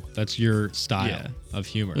 That's your style of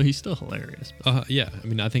humor. Well, he's still hilarious. Yeah. I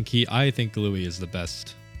mean, I think Louis is the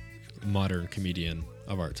best modern comedian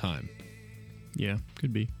of our time. Yeah,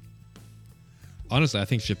 could be. Honestly, I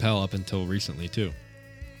think Chappelle up until recently too.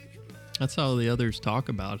 That's how the others talk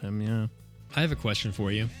about him. Yeah. I have a question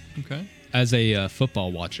for you. Okay. As a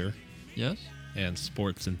football watcher. Yes. And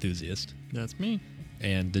sports enthusiast. That's me.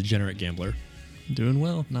 And degenerate gambler. Doing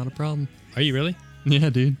well. Not a problem. Are you really? Yeah,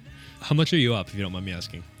 dude. How much are you up, if you don't mind me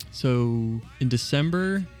asking? So in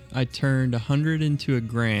December, I turned 100 into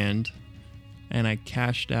 $1,000, and I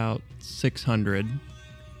cashed out 600,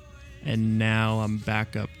 and now I'm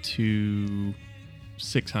back up to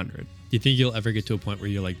 600. Do you think you'll ever get to a point where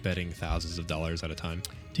you're like betting thousands of dollars at a time?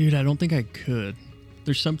 Dude, I don't think I could.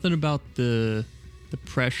 There's something about the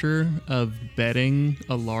pressure of betting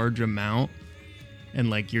a large amount, and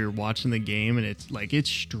like you're watching the game, and it's like it's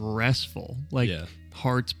stressful. Like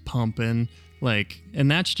heart's pumping. Like, and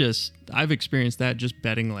that's just, I've experienced that just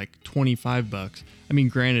betting like $25. I mean,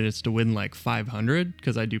 granted, it's to win like 500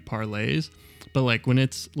 because I do parlays, but like when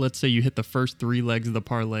it's, let's say you hit the first 3 legs of the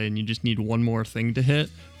parlay and you just need one more thing to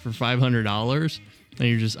hit for $500, and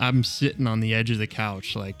you're just, I'm sitting on the edge of the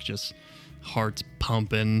couch, like just heart's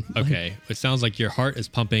pumping. Okay. It sounds like your heart is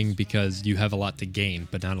pumping because you have a lot to gain,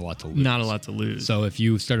 but not a lot to lose. Not a lot to lose. So if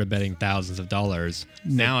you started betting thousands of dollars,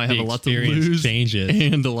 now I have a lot to lose changes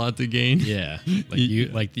and a lot to gain. Yeah.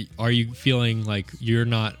 Are you feeling like you're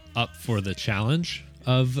not up for the challenge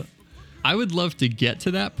of? I would love to get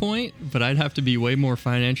to that point, but I'd have to be way more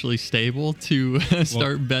financially stable to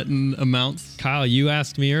start betting amounts. Kyle, you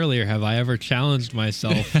asked me earlier, have I ever challenged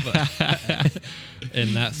myself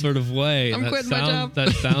in that sort of way? I'm quitting my job. That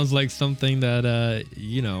sounds like something that,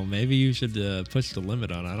 maybe you should push the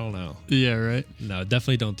limit on. I don't know. Yeah, right? No,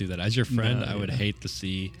 definitely don't do that. As your friend, I would hate to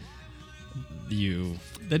see you.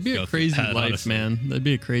 That'd be a crazy life, honestly. Man. That'd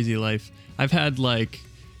be a crazy life. I've had like...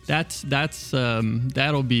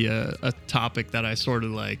 that'll be a topic that I sort of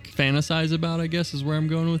like fantasize about, I guess is where I'm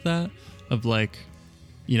going with that, of like,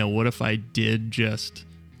 what if I did just,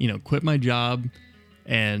 quit my job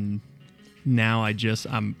and now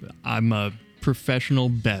I'm a professional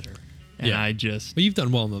bettor and I just... Well, you've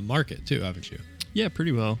done well in the market too, haven't you? Yeah,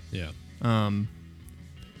 pretty well. Yeah.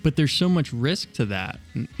 But there's so much risk to that.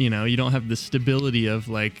 You don't have the stability of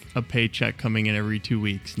like a paycheck coming in every 2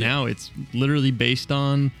 weeks. Yeah. Now it's literally based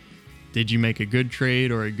on, did you make a good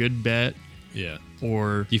trade or a good bet? Yeah.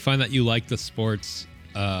 Or do you find that you like the sports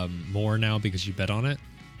more now because you bet on it?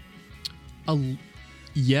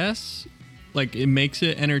 Yes. Like it makes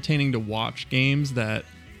it entertaining to watch games that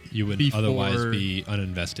you would otherwise be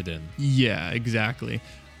uninvested in. Yeah, exactly.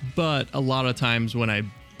 But a lot of times when I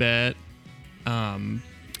bet,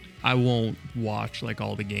 I won't watch like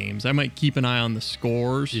all the games. I might keep an eye on the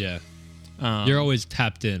scores. Yeah. You're always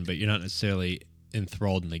tapped in, but you're not necessarily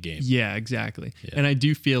enthralled in the game. Yeah, exactly. Yeah. And I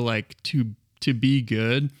do feel like to be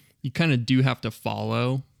good, you kind of do have to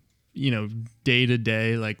follow, day to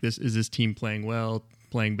day, like this team playing well,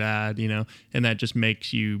 playing bad, and that just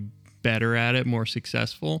makes you better at it, more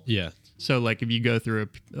successful. Yeah. So, like, if you go through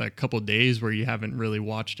a couple of days where you haven't really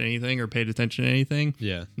watched anything or paid attention to anything,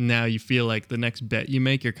 now you feel like the next bet you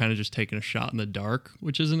make, you're kind of just taking a shot in the dark,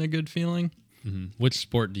 which isn't a good feeling. Mm-hmm. Which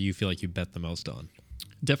sport do you feel like you bet the most on?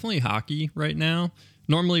 Definitely hockey right now.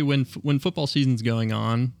 Normally, when football season's going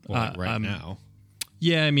on, now.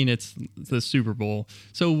 Yeah, I mean it's the Super Bowl.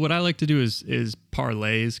 So what I like to do is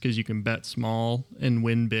parlays because you can bet small and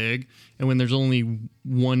win big. And when there's only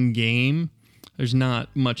one game, there's not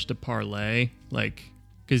much to parlay, like,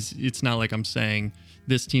 because it's not like I'm saying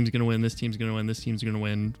this team's going to win, this team's going to win, this team's going to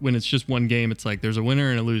win. When it's just one game, it's like there's a winner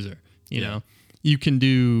and a loser, you know? You can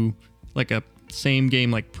do like a same game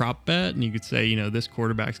like prop bet, and you could say, this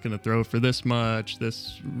quarterback's going to throw for this much,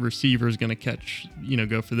 this receiver's going to catch,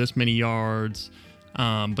 go for this many yards.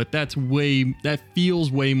 But that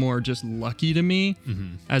feels way more just lucky to me,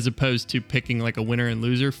 as opposed to picking like a winner and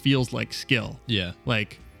loser feels like skill. Yeah.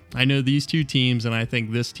 Like, I know these two teams, and I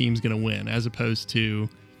think this team's going to win, as opposed to,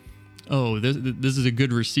 this is a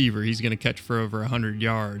good receiver. He's going to catch for over 100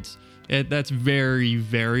 yards. That's very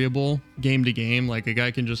variable game to game. Like, a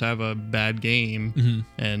guy can just have a bad game,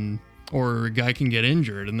 and or a guy can get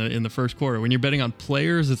injured in the first quarter. When you're betting on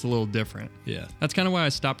players, it's a little different. Yeah. That's kind of why I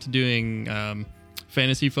stopped doing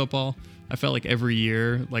fantasy football. I felt like every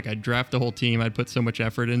year, like I'd draft the whole team, I'd put so much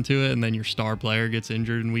effort into it, and then your star player gets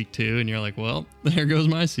injured in week 2, and you're like, well, there goes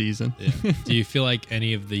my season. Yeah. Do you feel like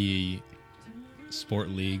any of the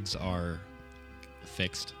sport leagues are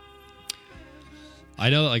fixed? I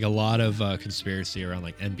know like a lot of conspiracy around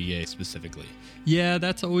like NBA specifically. Yeah,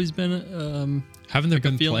 that's always been... Haven't there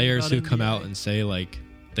been players who NBA? come out and say like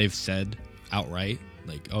they've said outright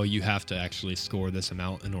like, oh, you have to actually score this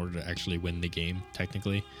amount in order to actually win the game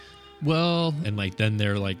technically? Well, and like then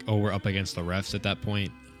they're like, oh, we're up against the refs at that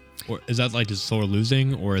point, or is that like just sore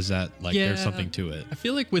losing, or is that like there's something to it? I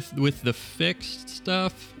feel like with the fixed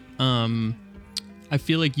stuff, I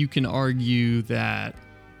feel like you can argue that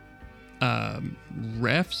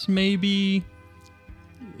refs maybe,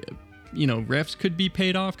 refs could be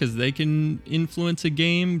paid off because they can influence a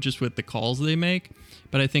game just with the calls they make.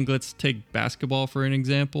 But I think let's take basketball for an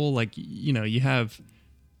example. Like, you have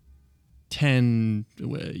 10,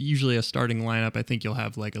 usually a starting lineup. I think you'll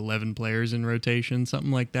have like 11 players in rotation,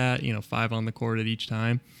 something like that, 5 on the court at each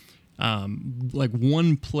time. Like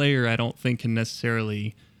one player I don't think can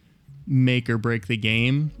necessarily make or break the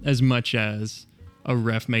game as much as a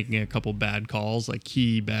ref making a couple bad calls, like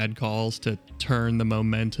key bad calls to turn the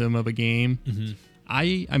momentum of a game. Mm-hmm.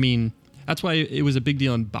 I mean, that's why it was a big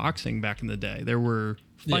deal in boxing back in the day. There were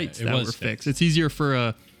fights that were fixed. It's easier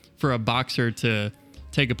for a boxer to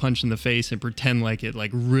take a punch in the face and pretend like it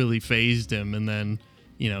like really phased him and then,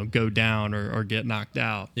 go down or get knocked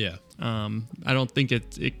out. Yeah. I don't think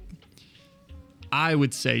it I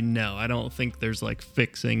would say no. I don't think there's like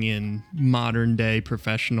fixing in modern day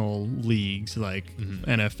professional leagues like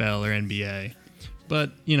NFL or NBA.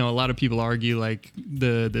 But, a lot of people argue like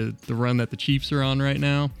the run that the Chiefs are on right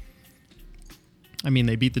now. I mean,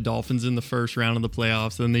 they beat the Dolphins in the first round of the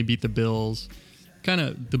playoffs, then they beat the Bills.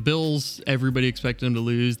 The Bills, everybody expected them to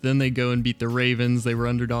lose. Then they go and beat the Ravens. They were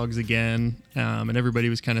underdogs again. And everybody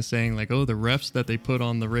was kind of saying like, oh, the refs that they put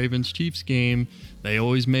on the Ravens-Chiefs game, they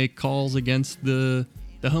always make calls against the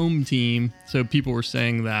home team. So people were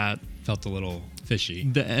saying that. Felt a little fishy.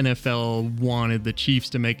 The NFL wanted the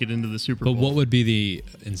Chiefs to make it into the Super Bowl. But what would be the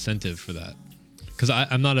incentive for that? Because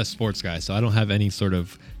I'm not a sports guy, so I don't have any sort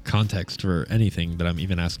of context for anything that I'm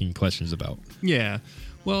even asking questions about. Yeah.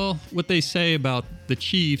 Well, what they say about the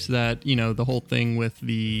Chiefs, that, the whole thing with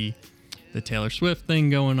the Taylor Swift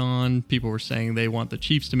thing going on, people were saying they want the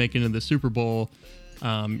Chiefs to make it into the Super Bowl.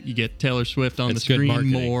 You get Taylor Swift on the screen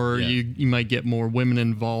more. Yeah. You might get more women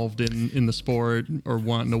involved in the sport or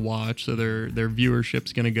wanting to watch, so their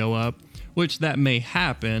viewership's going to go up, which that may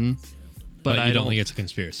happen. But I don't think it's a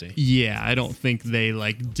conspiracy. Yeah, I don't think they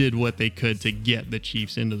did what they could to get the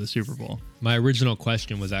Chiefs into the Super Bowl. My original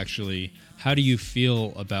question was actually, how do you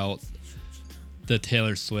feel about the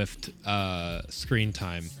Taylor Swift screen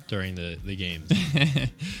time during the games?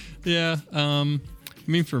 Yeah, I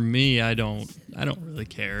mean, for me, I don't really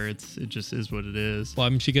care. It just is what it is. Well, I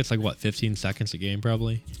mean, she gets 15 seconds a game,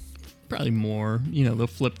 probably. Probably more. They'll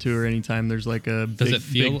flip to her anytime there's like a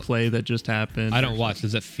big play that just happened. I don't watch.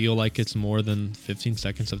 Does it feel like it's more than 15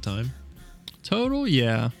 seconds of time? Total,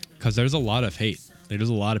 yeah. Because there's a lot of hate. There's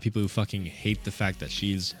a lot of people who fucking hate the fact that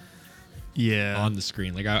she's on the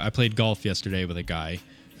screen. Like I played golf yesterday with a guy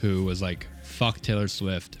who was like, fuck Taylor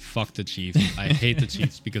Swift, fuck the Chiefs. I hate the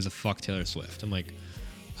Chiefs because of fuck Taylor Swift. I'm like,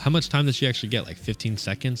 how much time does she actually get? 15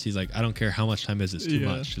 seconds? He's like, I don't care how much time is. It's too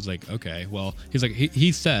much. He's like, okay, well, he's like,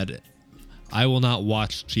 he said, I will not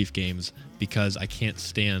watch Chief games because I can't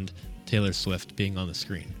stand Taylor Swift being on the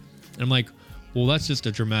screen. And I'm like, well, that's just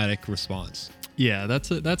a dramatic response. Yeah,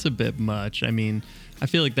 that's a bit much. I mean, I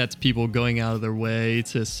feel like that's people going out of their way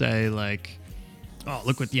to say like, oh,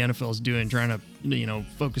 look what the NFL is doing, trying to,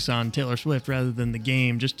 focus on Taylor Swift rather than the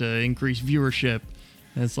game just to increase viewership.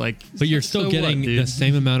 And it's like, but you're still getting the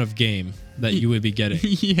same amount of game that you would be getting.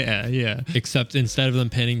 Yeah. Except instead of them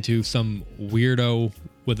panning to some weirdo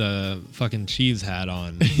with a fucking Chiefs hat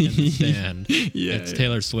on in the stand, it's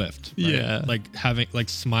Taylor Swift. Right? Yeah. Having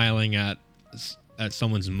smiling at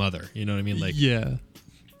someone's mother. You know what I mean? Yeah.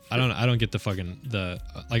 I don't get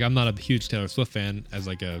I'm not a huge Taylor Swift fan as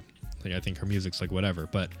I think her music's whatever,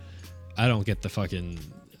 but I don't get the fucking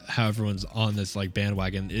how everyone's on this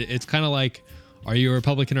bandwagon. It's kind of like, are you a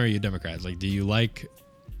Republican or are you a Democrat? Do you like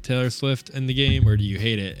Taylor Swift in the game or do you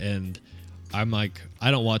hate it? And I'm like, I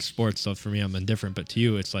don't watch sports, so for me, I'm indifferent. But to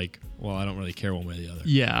you, it's well, I don't really care one way or the other.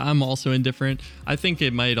 Yeah, I'm also indifferent. I think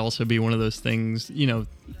it might also be one of those things,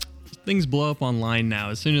 things blow up online now.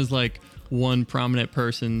 As soon as one prominent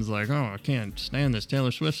person's like, oh, I can't stand this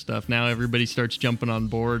Taylor Swift stuff. Now everybody starts jumping on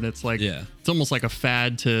board, and it's like, it's almost like a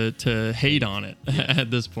fad to hate on it at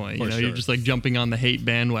this point. You know, you're just like jumping on the hate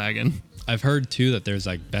bandwagon. I've heard too that there's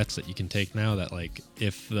like bets that you can take now that like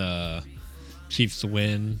if the Chiefs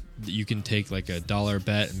win, you can take like $1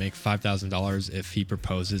 bet and make $5,000 if he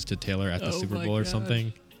proposes to Taylor at the Super Bowl or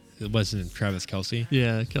something. It wasn't Travis Kelce.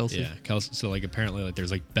 Yeah, Kelce. Yeah, Kelce. So like apparently like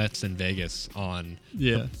there's like bets in Vegas on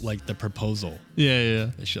like the proposal.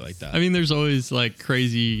 Yeah. And shit like that. I mean, there's always like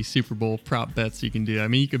crazy Super Bowl prop bets you can do. I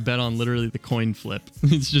mean, you could bet on literally the coin flip.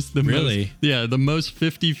 It's just the the most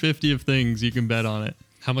 50-50 of things you can bet on it.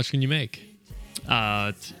 How much can you make?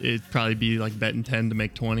 It'd probably be like betting 10 to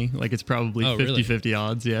make 20. Like it's probably 50-50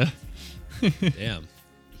 odds. Yeah. Damn.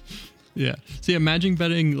 Yeah. See, imagine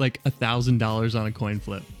betting like $1,000 on a coin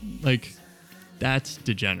flip. Like, that's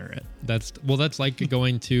degenerate. That's like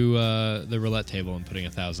going to the roulette table and putting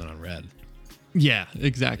 1,000 on red. Yeah,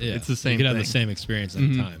 exactly. Yeah. It's the same. You could have the same experience at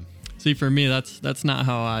the time. See, for me, that's not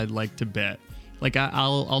how I like to bet. Like,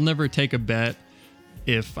 I'll never take a bet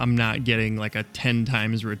if I'm not getting like a 10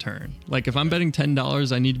 times return. Like, if I'm betting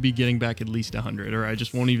 $10, I need to be getting back at least 100, or I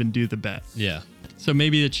just won't even do the bet. Yeah. So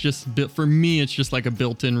maybe it's just, for me, it's just like a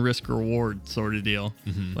built-in risk-reward sort of deal.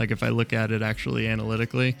 Like if I look at it actually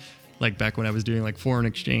analytically, like back when I was doing like foreign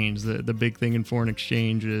exchange, the big thing in foreign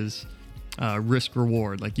exchange is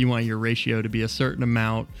risk-reward. Like you want your ratio to be a certain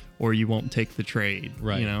amount or you won't take the trade,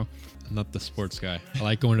 right? You know? I'm not the sports guy. I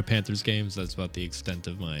like going to Panthers games. That's about the extent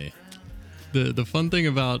of my... The fun thing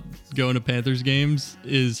about going to Panthers games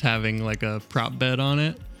is having like a prop bet on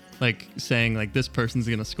it. Like saying like this person's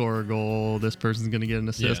going to score a goal, this person's going to get an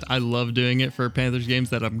assist. I love doing it for Panthers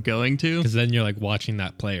games that I'm going to. Because then you're like watching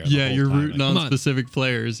that player. Yeah, you're rooting like, on specific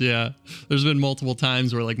players. Yeah. There's been multiple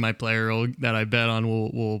times where like my player that I bet on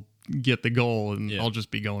will get the goal and I'll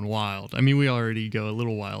just be going wild. I mean, we already go a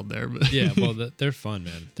little wild there. But yeah, well, they're fun,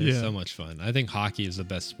 man. They're so much fun. I think hockey is the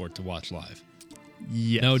best sport to watch live.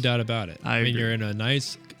 Yes. No doubt about it. I mean, you're in a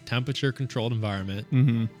nice temperature-controlled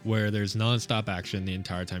environment where there's nonstop action the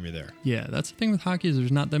entire time you're there. Yeah, that's the thing with hockey is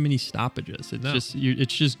there's not that many stoppages.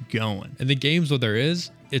 It's just going. And the games where there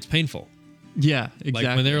is, it's painful. Yeah, exactly.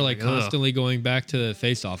 Like when they're like constantly going back to the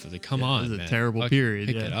face-off, it's like, come on, man. It's a terrible period.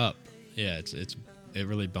 Pick it up. Yeah, it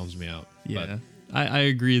really bums me out. Yeah, but I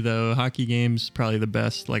agree though. Hockey games probably the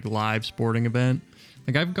best like live sporting event.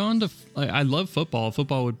 Like I've gone to, I love football.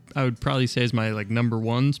 Football I would probably say is my like number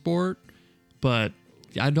one sport, but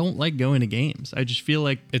I don't like going to games. I just feel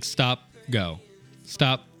like it's stop, go.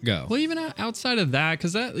 Well, even outside of that,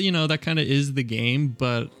 because that, that kind of is the game,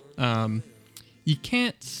 but you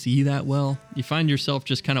can't see that well. You find yourself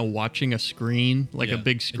just kind of watching a screen, like a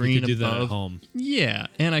big screen and you could above. do that at home. Yeah,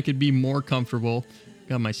 and I could be more comfortable.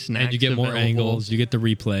 Got my snacks. And you get more available. angles. You get the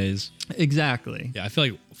replays. Exactly. Yeah, I feel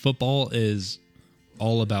like football is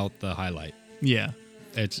all about the highlight. Yeah.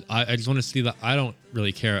 I just want to see I don't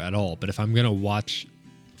really care at all, but if I'm going to watch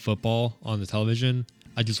football on the television,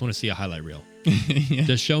 I just want to see a highlight reel.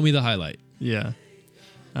 Just show me the highlight. Yeah.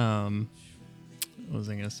 What was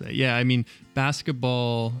I going to say? Yeah, I mean,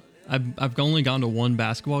 basketball, I've only gone to one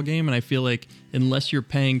basketball game, and I feel like unless you're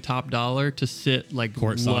paying top dollar to sit like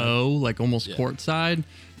courtside. Low, like almost courtside,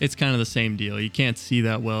 it's kind of the same deal. You can't see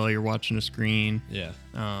that well. You're watching a screen. Yeah.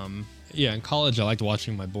 Yeah, in college, I liked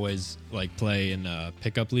watching my boys like play in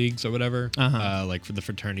pickup leagues or whatever. Like for the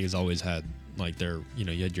fraternities, always had like their, you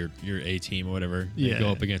had your A team or whatever. You go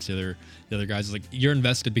up against the other guys. It's like you're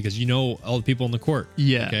invested because you know all the people on the court.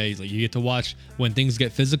 Yeah. Okay. It's like you get to watch when things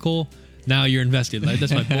get physical. Now you're invested. Like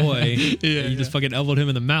that's my boy. You just fucking elbowed him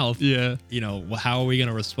in the mouth. Yeah. How are we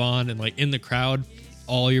gonna respond? And like in the crowd,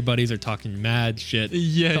 all your buddies are talking mad shit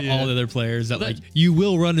to all the other players that like you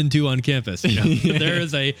will run into on campus. There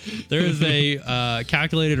is a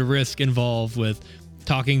calculated risk involved with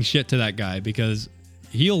talking shit to that guy because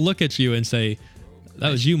he'll look at you and say, "That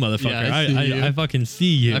was you, motherfucker. Yeah, I fucking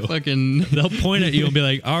see you." They'll point at you and be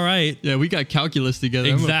like, "All right, yeah, we got calculus together.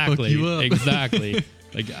 Exactly, I'm gonna fuck you up." Exactly.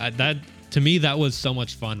 Like that to me, that was so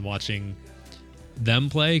much fun watching them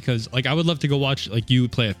play because like I would love to go watch like you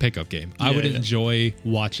play a pickup game. I would enjoy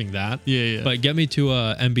watching that. Yeah. But get me to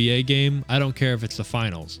a NBA game. I don't care if it's the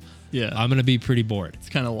finals. Yeah. I'm gonna be pretty bored. It's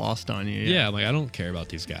kind of lost on you. Yeah. Like I don't care about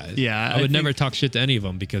these guys. Yeah. I would never talk shit to any of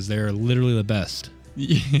them because they're literally the best.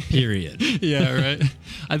 Period. Yeah. Right.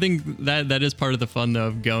 I think that is part of the fun though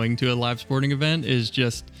of going to a live sporting event is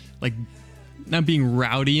just like not being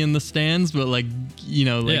rowdy in the stands, but like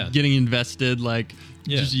getting invested, like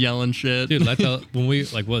just yelling shit. Dude, when we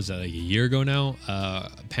what was that, like a year ago now?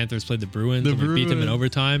 Panthers played the Bruins and we beat them in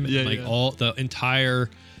overtime. Yeah, all the entire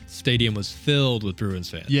stadium was filled with Bruins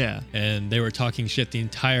fans. Yeah. And they were talking shit the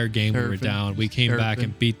entire game. We were down. We came back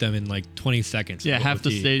and beat them in like 20 seconds. Yeah, half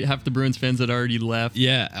the Bruins fans had already left.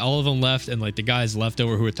 Yeah, all of them left, and like the guys left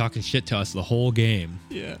over who were talking shit to us the whole game.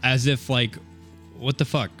 Yeah. As if like, what the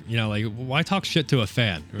fuck? You know, like, why talk shit to a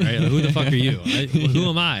fan, right? Like, who the fuck are you?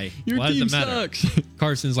 Who am I? Your why team does it matter? sucks.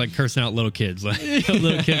 Carson's like cursing out little kids. Like,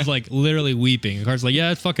 little kids like literally weeping. And Carson's like, yeah,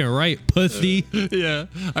 that's fucking right, pussy. Yeah.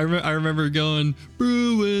 I remember going,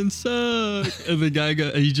 Bruins suck. And the guy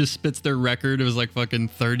he just spits their record. It was like fucking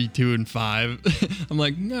 32-5. I'm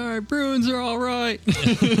like, all right, Bruins are all right.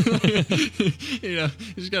 You know,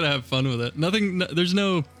 you just gotta have fun with it. There's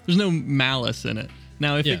no malice in it.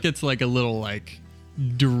 Now, if it gets like a little like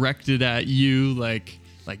directed at you, like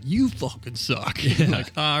you fucking suck. Yeah.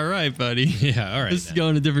 Like, all right, buddy. Yeah, all right. This is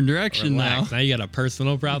going a different direction now. Now you got a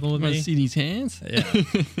personal problem with me. Want to see these hands? Yeah.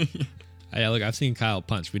 Yeah, look, I've seen Kyle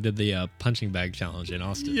punch. We did the punching bag challenge in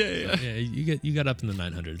Austin. Yeah. So, yeah, you got up in the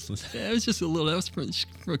 900s. Yeah, it was just a little. That was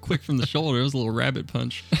real quick from the shoulder. It was a little rabbit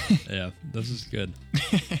punch. Yeah, this is good.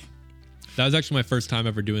 That was actually my first time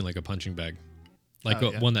ever doing like a punching bag. Like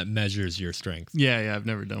one that measures your strength. Yeah, I've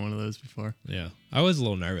never done one of those before. Yeah, I was a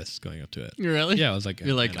little nervous going up to it. Really? Yeah, I was like,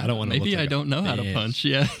 you're like, I don't want to. Maybe I don't know how to punch.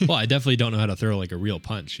 Yeah. Well, I definitely don't know how to throw like a real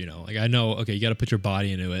punch. You know, like I know. Okay, you got to put your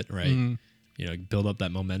body into it, right? Mm-hmm. You know, build up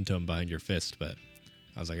that momentum behind your fist. But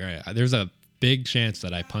I was like, all right, there's a big chance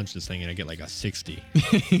that I punch this thing and I get like a 60.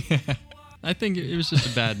 Yeah. I think it was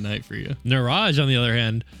just a bad night for you. Niraj, on the other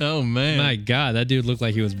hand. Oh, man. My God, that dude looked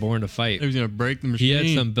like he was born to fight. He was going to break the machine. He had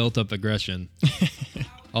some built-up aggression.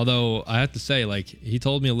 Although, I have to say, like, he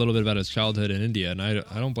told me a little bit about his childhood in India, and I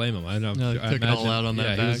don't blame him. I took it all out on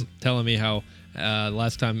that bag. He was telling me how not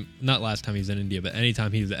last time he's in India, but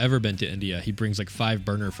anytime he's ever been to India, he brings like 5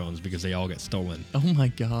 burner phones because they all get stolen. Oh, my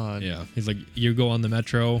God. Yeah. He's like, you go on the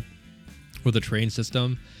metro or the train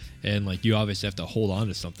system, and like you obviously have to hold on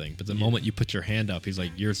to something, but the moment you put your hand up, he's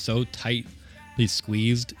like, you're so tightly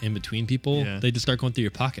squeezed in between people, they just start going through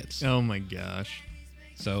your pockets. Oh my gosh.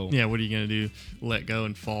 So yeah, what are you gonna do? Let go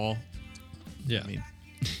and fall? Yeah. I mean,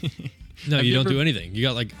 no, you don't do anything. You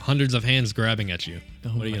got like hundreds of hands grabbing at you. Oh,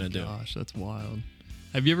 what are you gonna do? Gosh, that's wild.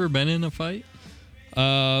 Have you ever been in a fight?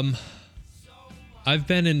 I've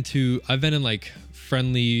been in like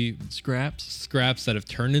friendly scraps that have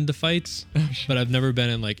turned into fights, but I've never been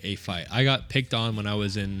in like a fight. I got picked on when I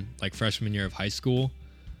was in like freshman year of high school,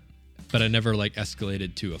 but I never like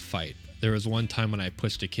escalated to a fight. There was one time when I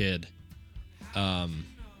pushed a kid, but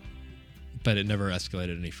it never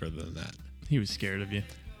escalated any further than that. He was scared of you.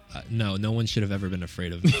 No one should have ever been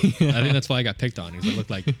afraid of me. I think that's why I got picked on, because I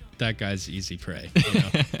looked like that guy's easy prey. You know?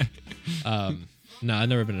 No, I've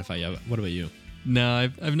never been in a fight yet. What about you? No,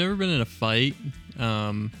 I've never been in a fight,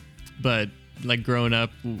 but like growing up,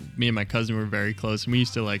 me and my cousin were very close, and we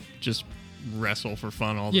used to like just wrestle for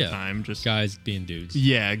fun all the time. Just guys being dudes.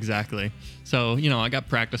 Yeah, exactly. So, you know, I got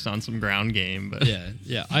practice on some ground game. But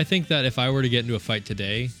yeah. I think that if I were to get into a fight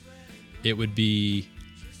today, it would be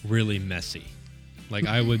really messy. Like,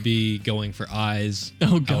 I would be going for eyes.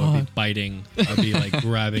 Oh, God. I would be biting. I'd be like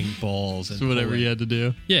grabbing balls. And so whatever pulling. You had to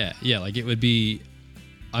do. Yeah. Like, it would be,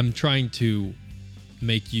 I'm trying to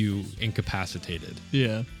make you incapacitated.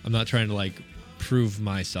 Yeah. I'm not trying to like prove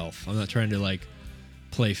myself. I'm not trying to like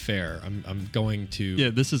play fair. I'm going to. Yeah,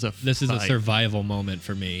 this is a survival moment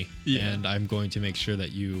for me. Yeah. And I'm going to make sure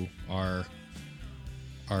that you are.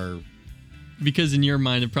 Because in your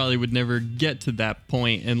mind, it probably would never get to that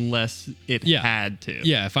point unless it had to.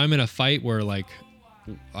 Yeah, if I'm in a fight where like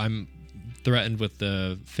I'm threatened with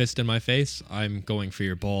the fist in my face, I'm going for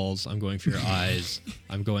your balls, I'm going for your eyes,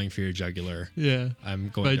 I'm going for your jugular. Yeah. I'm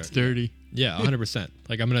going Fight's dirty. Yeah, 100%.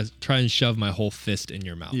 Like, I'm going to try and shove my whole fist in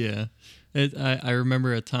your mouth. Yeah. I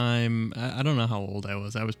remember a time, I don't know how old I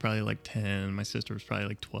was. I was probably like 10. My sister was probably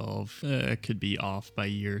like 12. It could be off by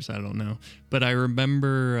years. I don't know. But I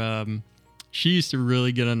remember she used to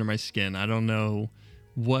really get under my skin. I don't know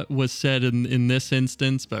what was said in this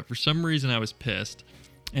instance, but for some reason I was pissed.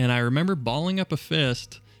 And I remember balling up a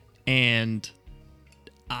fist, and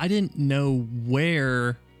I didn't know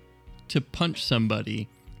where to punch somebody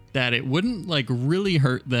that it wouldn't like really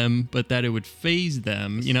hurt them, but that it would phase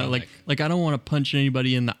them. You know, like I don't want to punch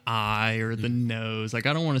anybody in the eye or the nose. Like,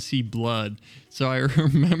 I don't want to see blood. So I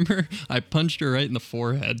remember I punched her right in the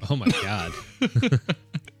forehead. Oh my God.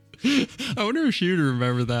 I wonder if she would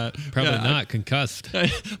remember that. Probably not. Concussed.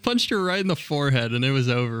 I punched her right in the forehead, and it was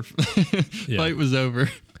over. Fight was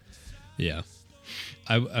over. Yeah.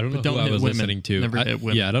 I don't know who I was listening to. Never hit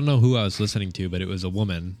women. Yeah, I don't know who I was listening to, but it was a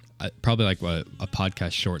woman. Probably like a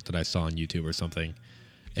podcast short that I saw on YouTube or something.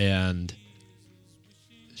 And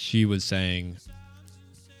she was saying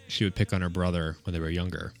she would pick on her brother when they were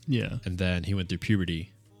younger. Yeah. And then he went through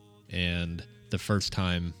puberty, and the first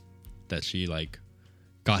time that she like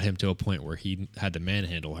got him to a point where he had to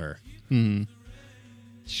manhandle her,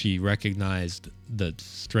 she recognized the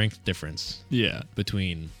strength difference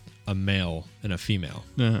between a male and a female.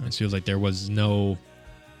 And she was like, there was no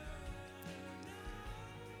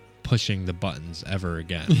pushing the buttons ever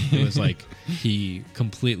again. It was like he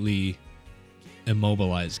completely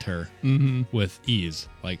immobilized her with ease.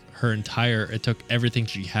 Like it took everything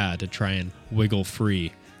she had to try and wiggle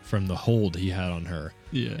free from the hold he had on her.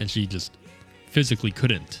 Yeah. And she just physically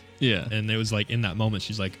couldn't. Yeah. And it was like in that moment,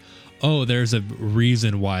 she's like, oh, there's a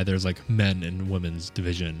reason why there's like men and women's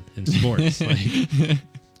division in sports.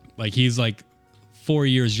 like he's like 4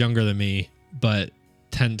 years younger than me, but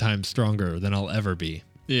 10 times stronger than I'll ever be.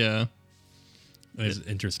 Yeah. It's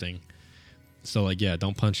interesting. So like, yeah,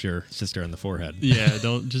 don't punch your sister in the forehead. Yeah.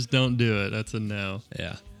 Don't do it. That's a no.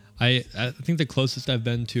 Yeah. I think the closest I've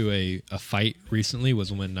been to a fight recently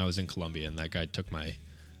was when I was in Colombia and that guy took my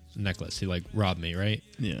necklace. He like robbed me, right?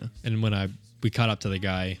 Yeah. And when we caught up to the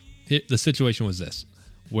guy, the situation was this,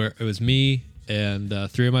 where it was me and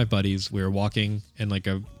 3 of my buddies. We were walking in like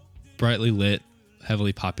a brightly lit,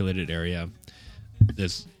 heavily populated area.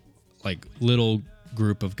 This like little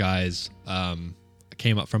group of guys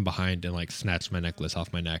came up from behind and like snatched my necklace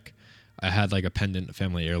off my neck. I had like a pendant, a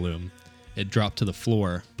family heirloom. It dropped to the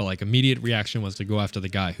floor, but like immediate reaction was to go after the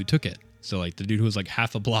guy who took it. So like the dude who was like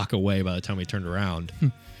half a block away by the time we turned around,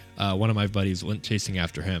 one of my buddies went chasing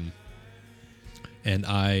after him, and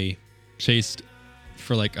I chased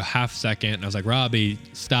for like a half second. And I was like, Robbie,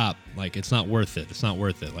 stop. Like, it's not worth it. It's not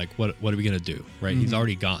worth it. Like, what are we going to do? Right. He's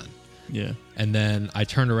already gone. Yeah. And then I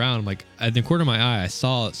turned around. I'm like, at the corner of my eye, I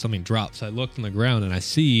saw something drop. So I looked on the ground and I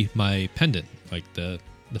see my pendant, like the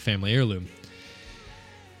family heirloom.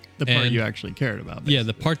 The part you actually cared about. Basically. Yeah,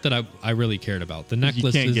 the part that I really cared about. The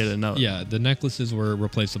necklaces. You can't get another. Yeah, the necklaces were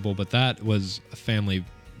replaceable, but that was a family,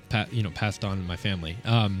 passed on in my family.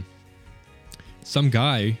 Some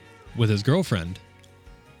guy with his girlfriend,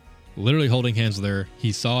 literally holding hands with her.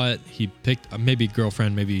 He saw it. He picked maybe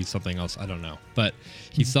girlfriend, maybe something else. I don't know. But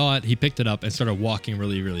he saw it. He picked it up and started walking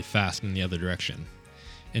really, really fast in the other direction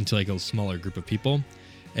into like a smaller group of people.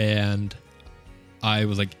 And I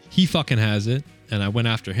was like, he fucking has it. And I went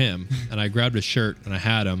after him and I grabbed his shirt and I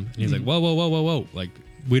had him. And he's like, whoa, whoa, whoa, whoa, whoa. Like,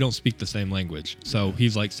 we don't speak the same language. So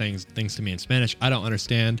he's like saying things to me in Spanish. I don't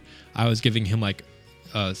understand. I was giving him like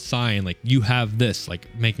a sign, like, you have this,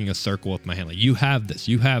 like making a circle with my hand. Like, you have this,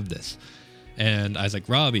 you have this. And I was like,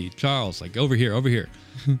 Robbie, Charles, like over here, over here.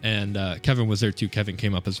 And Kevin was there too. Kevin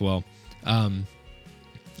came up as well.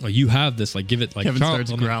 You have this, like, give it, like, Kevin Charles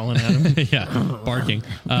starts growling at him. Yeah, barking.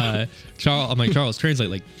 I'm like, Charles, translate,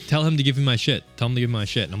 like, tell him to give me my shit. Tell him to give me my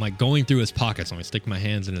shit. And I'm like going through his pockets. I'm like sticking my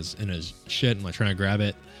hands in his shit and like trying to grab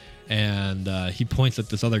it. And he points at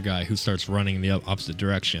this other guy who starts running in the opposite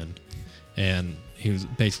direction. And he was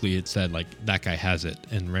basically, it said like, that guy has it,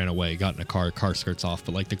 and ran away, got in a car skirts off.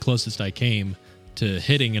 But like the closest I came to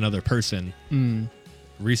hitting another person,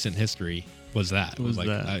 recent history, was that. It was like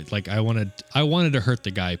that? I wanted to hurt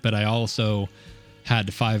the guy, but I also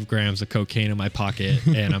had 5 grams of cocaine in my pocket,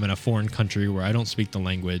 and I'm in a foreign country where I don't speak the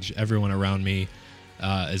language. Everyone around me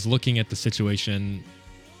is looking at the situation,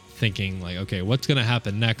 thinking like, okay, what's going to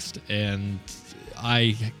happen next? And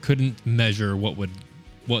I couldn't measure what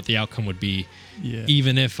the outcome would be. Yeah.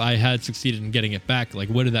 Even if I had succeeded in getting it back, like,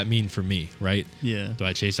 what did that mean for me, right? Yeah. Do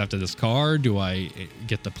I chase after this car? Do I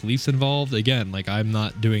get the police involved? Again, like, I'm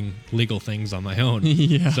not doing legal things on my own.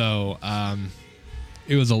 Yeah. So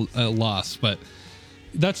it was a loss, but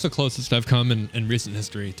that's the closest I've come in recent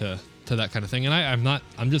history to that kind of thing. And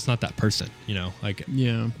I'm just not that person, you know? Like,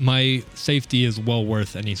 yeah, my safety is well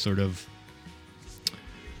worth any sort of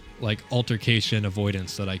like altercation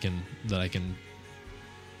avoidance that I can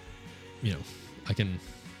I can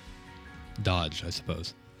dodge, I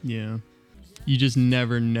suppose. Yeah. You just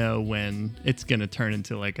never know when it's going to turn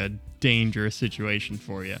into like a dangerous situation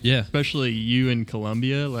for you. Yeah. Especially you in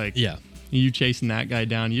Colombia. Like, yeah, you chasing that guy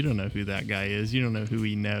down. You don't know who that guy is. You don't know who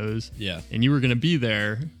he knows. Yeah. And you were going to be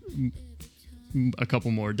there a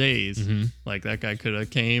couple more days. Mm-hmm. Like, that guy could have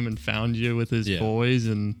came and found you with his boys,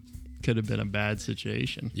 and could have been a bad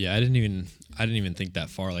situation. Yeah. I didn't even think that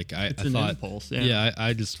far. Like, I thought, impulse. Yeah.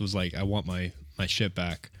 I just was like, I want my shit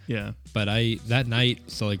back. Yeah. But that night,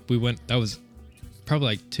 so like that was probably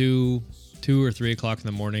like 2 or 3 o'clock in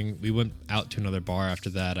the morning. We went out to another bar after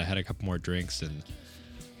that. I had a couple more drinks, and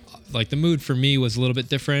like the mood for me was a little bit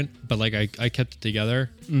different, but like I kept it together.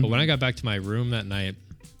 Mm-hmm. But when I got back to my room that night,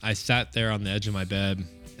 I sat there on the edge of my bed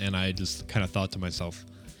and I just kind of thought to myself,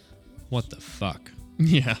 what the fuck?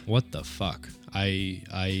 Yeah. What the fuck?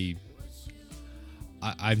 I've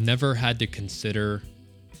never had to consider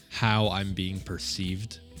how I'm being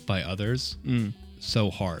perceived by others so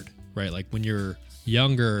hard, right? Like when you're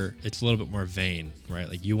younger, it's a little bit more vain, right?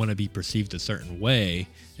 Like you want to be perceived a certain way,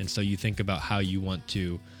 and so you think about how you want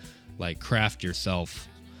to like craft yourself.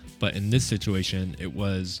 But in this situation, it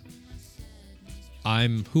was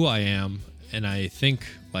I'm who I am, and I think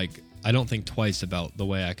like I don't think twice about the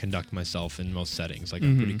way I conduct myself in most settings. Like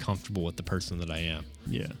I'm pretty comfortable with the person that I am.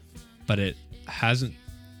 Yeah. But it has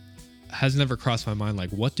never crossed my mind, like,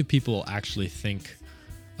 what do people actually think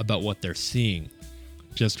about what they're seeing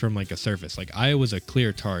just from like a surface? Like I was a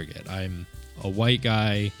clear target. I'm a white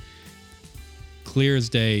guy, clear as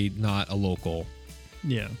day, not a local.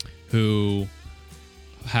 Yeah. Who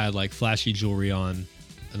had like flashy jewelry on,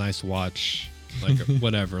 a nice watch, like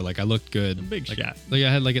whatever. Like I looked good. A big like, shot. Like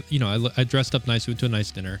I had like, I dressed up nice, went to a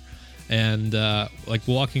nice dinner, and like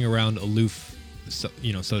walking around aloof, so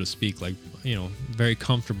to speak, like, very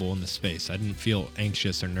comfortable in the space. I didn't feel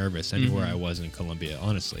anxious or nervous anywhere I was in Colombia,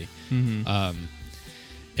 honestly.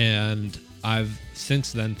 And I've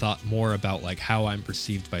since then thought more about like how I'm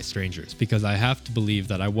perceived by strangers, because I have to believe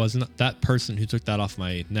that that person who took that off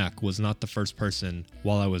my neck was not the first person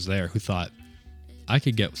while I was there who thought I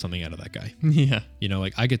could get something out of that guy. Yeah.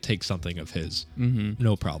 Like I could take something of his,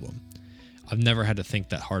 no problem. I've never had to think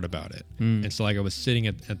that hard about it. And so like I was sitting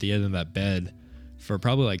at the end of that bed for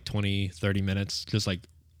probably like 20, 30 minutes, just like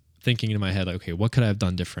thinking in my head, like, okay, what could I have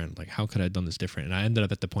done different? Like, how could I have done this different? And I ended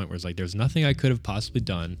up at the point where it's like, there's nothing I could have possibly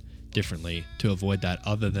done differently to avoid that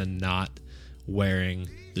other than not wearing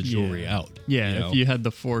the jewelry out. Yeah, if you had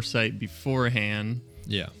the foresight beforehand.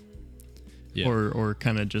 Yeah. Or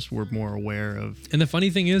kind of just were more aware of. And the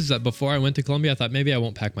funny thing is that before I went to Colombia, I thought maybe I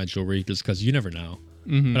won't pack my jewelry just because you never know.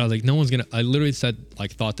 But I was like, I literally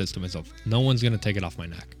thought this to myself, no one's going to take it off my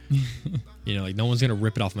neck. Like no one's going to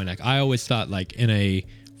rip it off my neck. I always thought like in a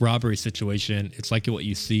robbery situation, it's like what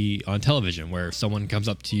you see on television where someone comes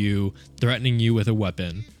up to you threatening you with a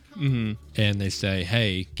weapon and they say,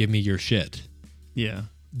 hey, give me your shit. Yeah.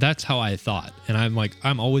 That's how I thought. And I'm like,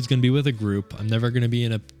 I'm always going to be with a group. I'm never going to be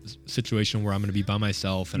in a situation where I'm going to be by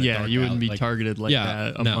myself. And you wouldn't be targeted like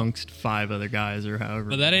that amongst 5 other guys or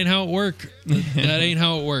however. But that ain't how it works. That ain't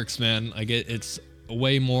how it works, man. Like it's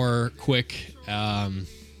way more quick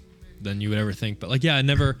than you would ever think. But like, yeah, I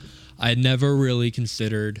never really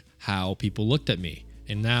considered how people looked at me.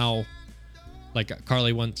 And now, like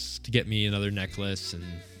Carly wants to get me another necklace, and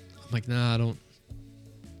I'm like, nah,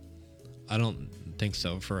 I don't think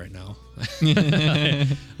so for right now.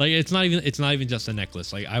 Like it's not even just a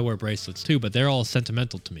necklace. Like I wear bracelets too, but they're all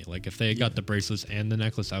sentimental to me. Like if they got the bracelets and the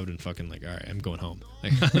necklace, I would have been fucking like, all right, I'm going home.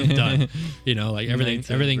 Like I'm done. Like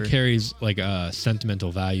everything carries like a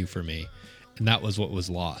sentimental value for me, and that was what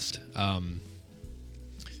was lost. But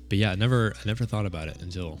yeah, I never thought about it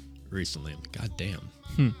until recently. I'm like, God damn.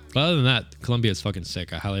 But other than that, Colombia is fucking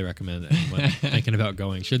sick. I highly recommend it. When thinking about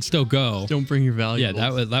going, should still go. Don't bring your valuables.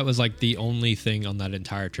 Yeah, that was like the only thing on that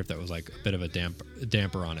entire trip that was like a bit of a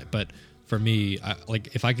damper on it. But for me,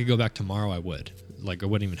 if I could go back tomorrow, I would. Like I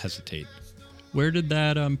wouldn't even hesitate. Where did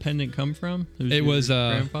that pendant come from? It was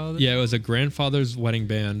grandfather? Yeah, it was a grandfather's wedding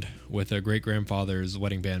band with a great grandfather's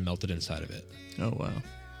wedding band melted inside of it. Oh wow.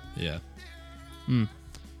 Yeah.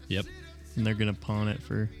 Yep. And they're gonna pawn it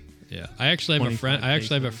for. Yeah, I actually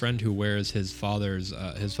have a friend who wears his father's.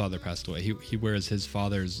 His father passed away. He wears his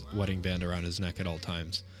father's wedding band around his neck at all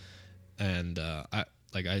times, and I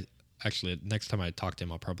actually next time I talk to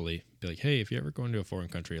him, I'll probably be like, hey, if you ever go into a foreign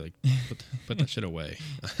country, like put that shit away.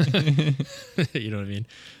 You know what I mean?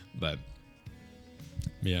 But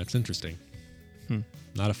yeah, it's interesting.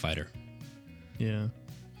 Not a fighter. Yeah.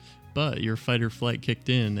 But your fight or flight kicked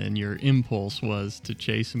in, and your impulse was to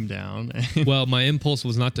chase him down. Well, my impulse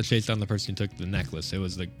was not to chase down the person who took the necklace. It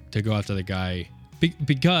was to go after the guy.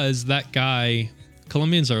 Because that guy,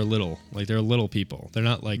 Colombians are little. Like, they're little people. They're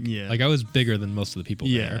not like... Yeah. Like, I was bigger than most of the people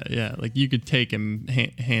there. Yeah. Like, you could take him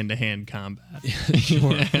hand-to-hand combat.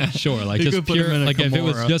 Sure. Like, just pure... Like, if it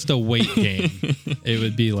was just a weight game, it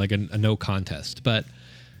would be like a no contest. But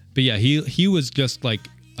yeah, he was just like...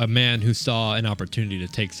 a man who saw an opportunity to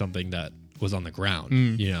take something that was on the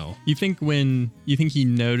ground, You think he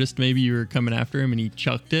noticed maybe you were coming after him and he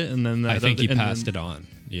chucked it, and then I think he passed it on.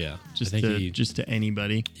 Yeah. Just to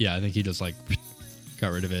anybody. Yeah, I think he just like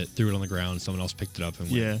got rid of it, threw it on the ground, someone else picked it up and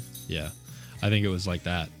went. Yeah. I think it was like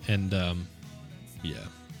that. And yeah,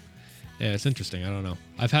 it's interesting. I don't know.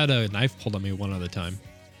 I've had a knife pulled on me one other time.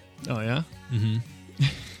 Oh yeah?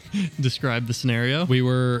 Describe the scenario.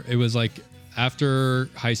 It was like after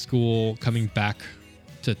high school, coming back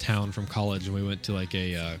to town from college, and we went to like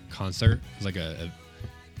a concert. It was like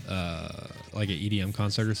like an EDM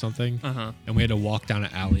concert or something. And we had to walk down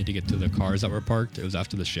an alley to get to the cars that were parked. It was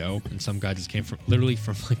after the show, and some guy just came from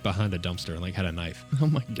like behind a dumpster and like had a knife. Oh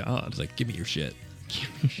my God! I was like, "Give me your shit."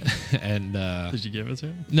 And did you give it to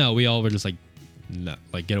him? No, we all were just like, "No,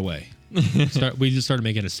 like get away." We just started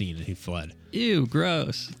making a scene, and he fled. Ew,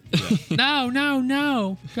 gross. Yeah.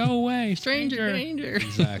 No, go away, stranger. Danger.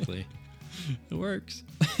 Exactly. It works.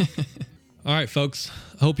 All right, folks.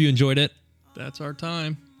 Hope you enjoyed it. That's our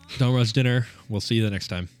time. Don't rush dinner. We'll see you the next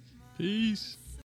time. Peace.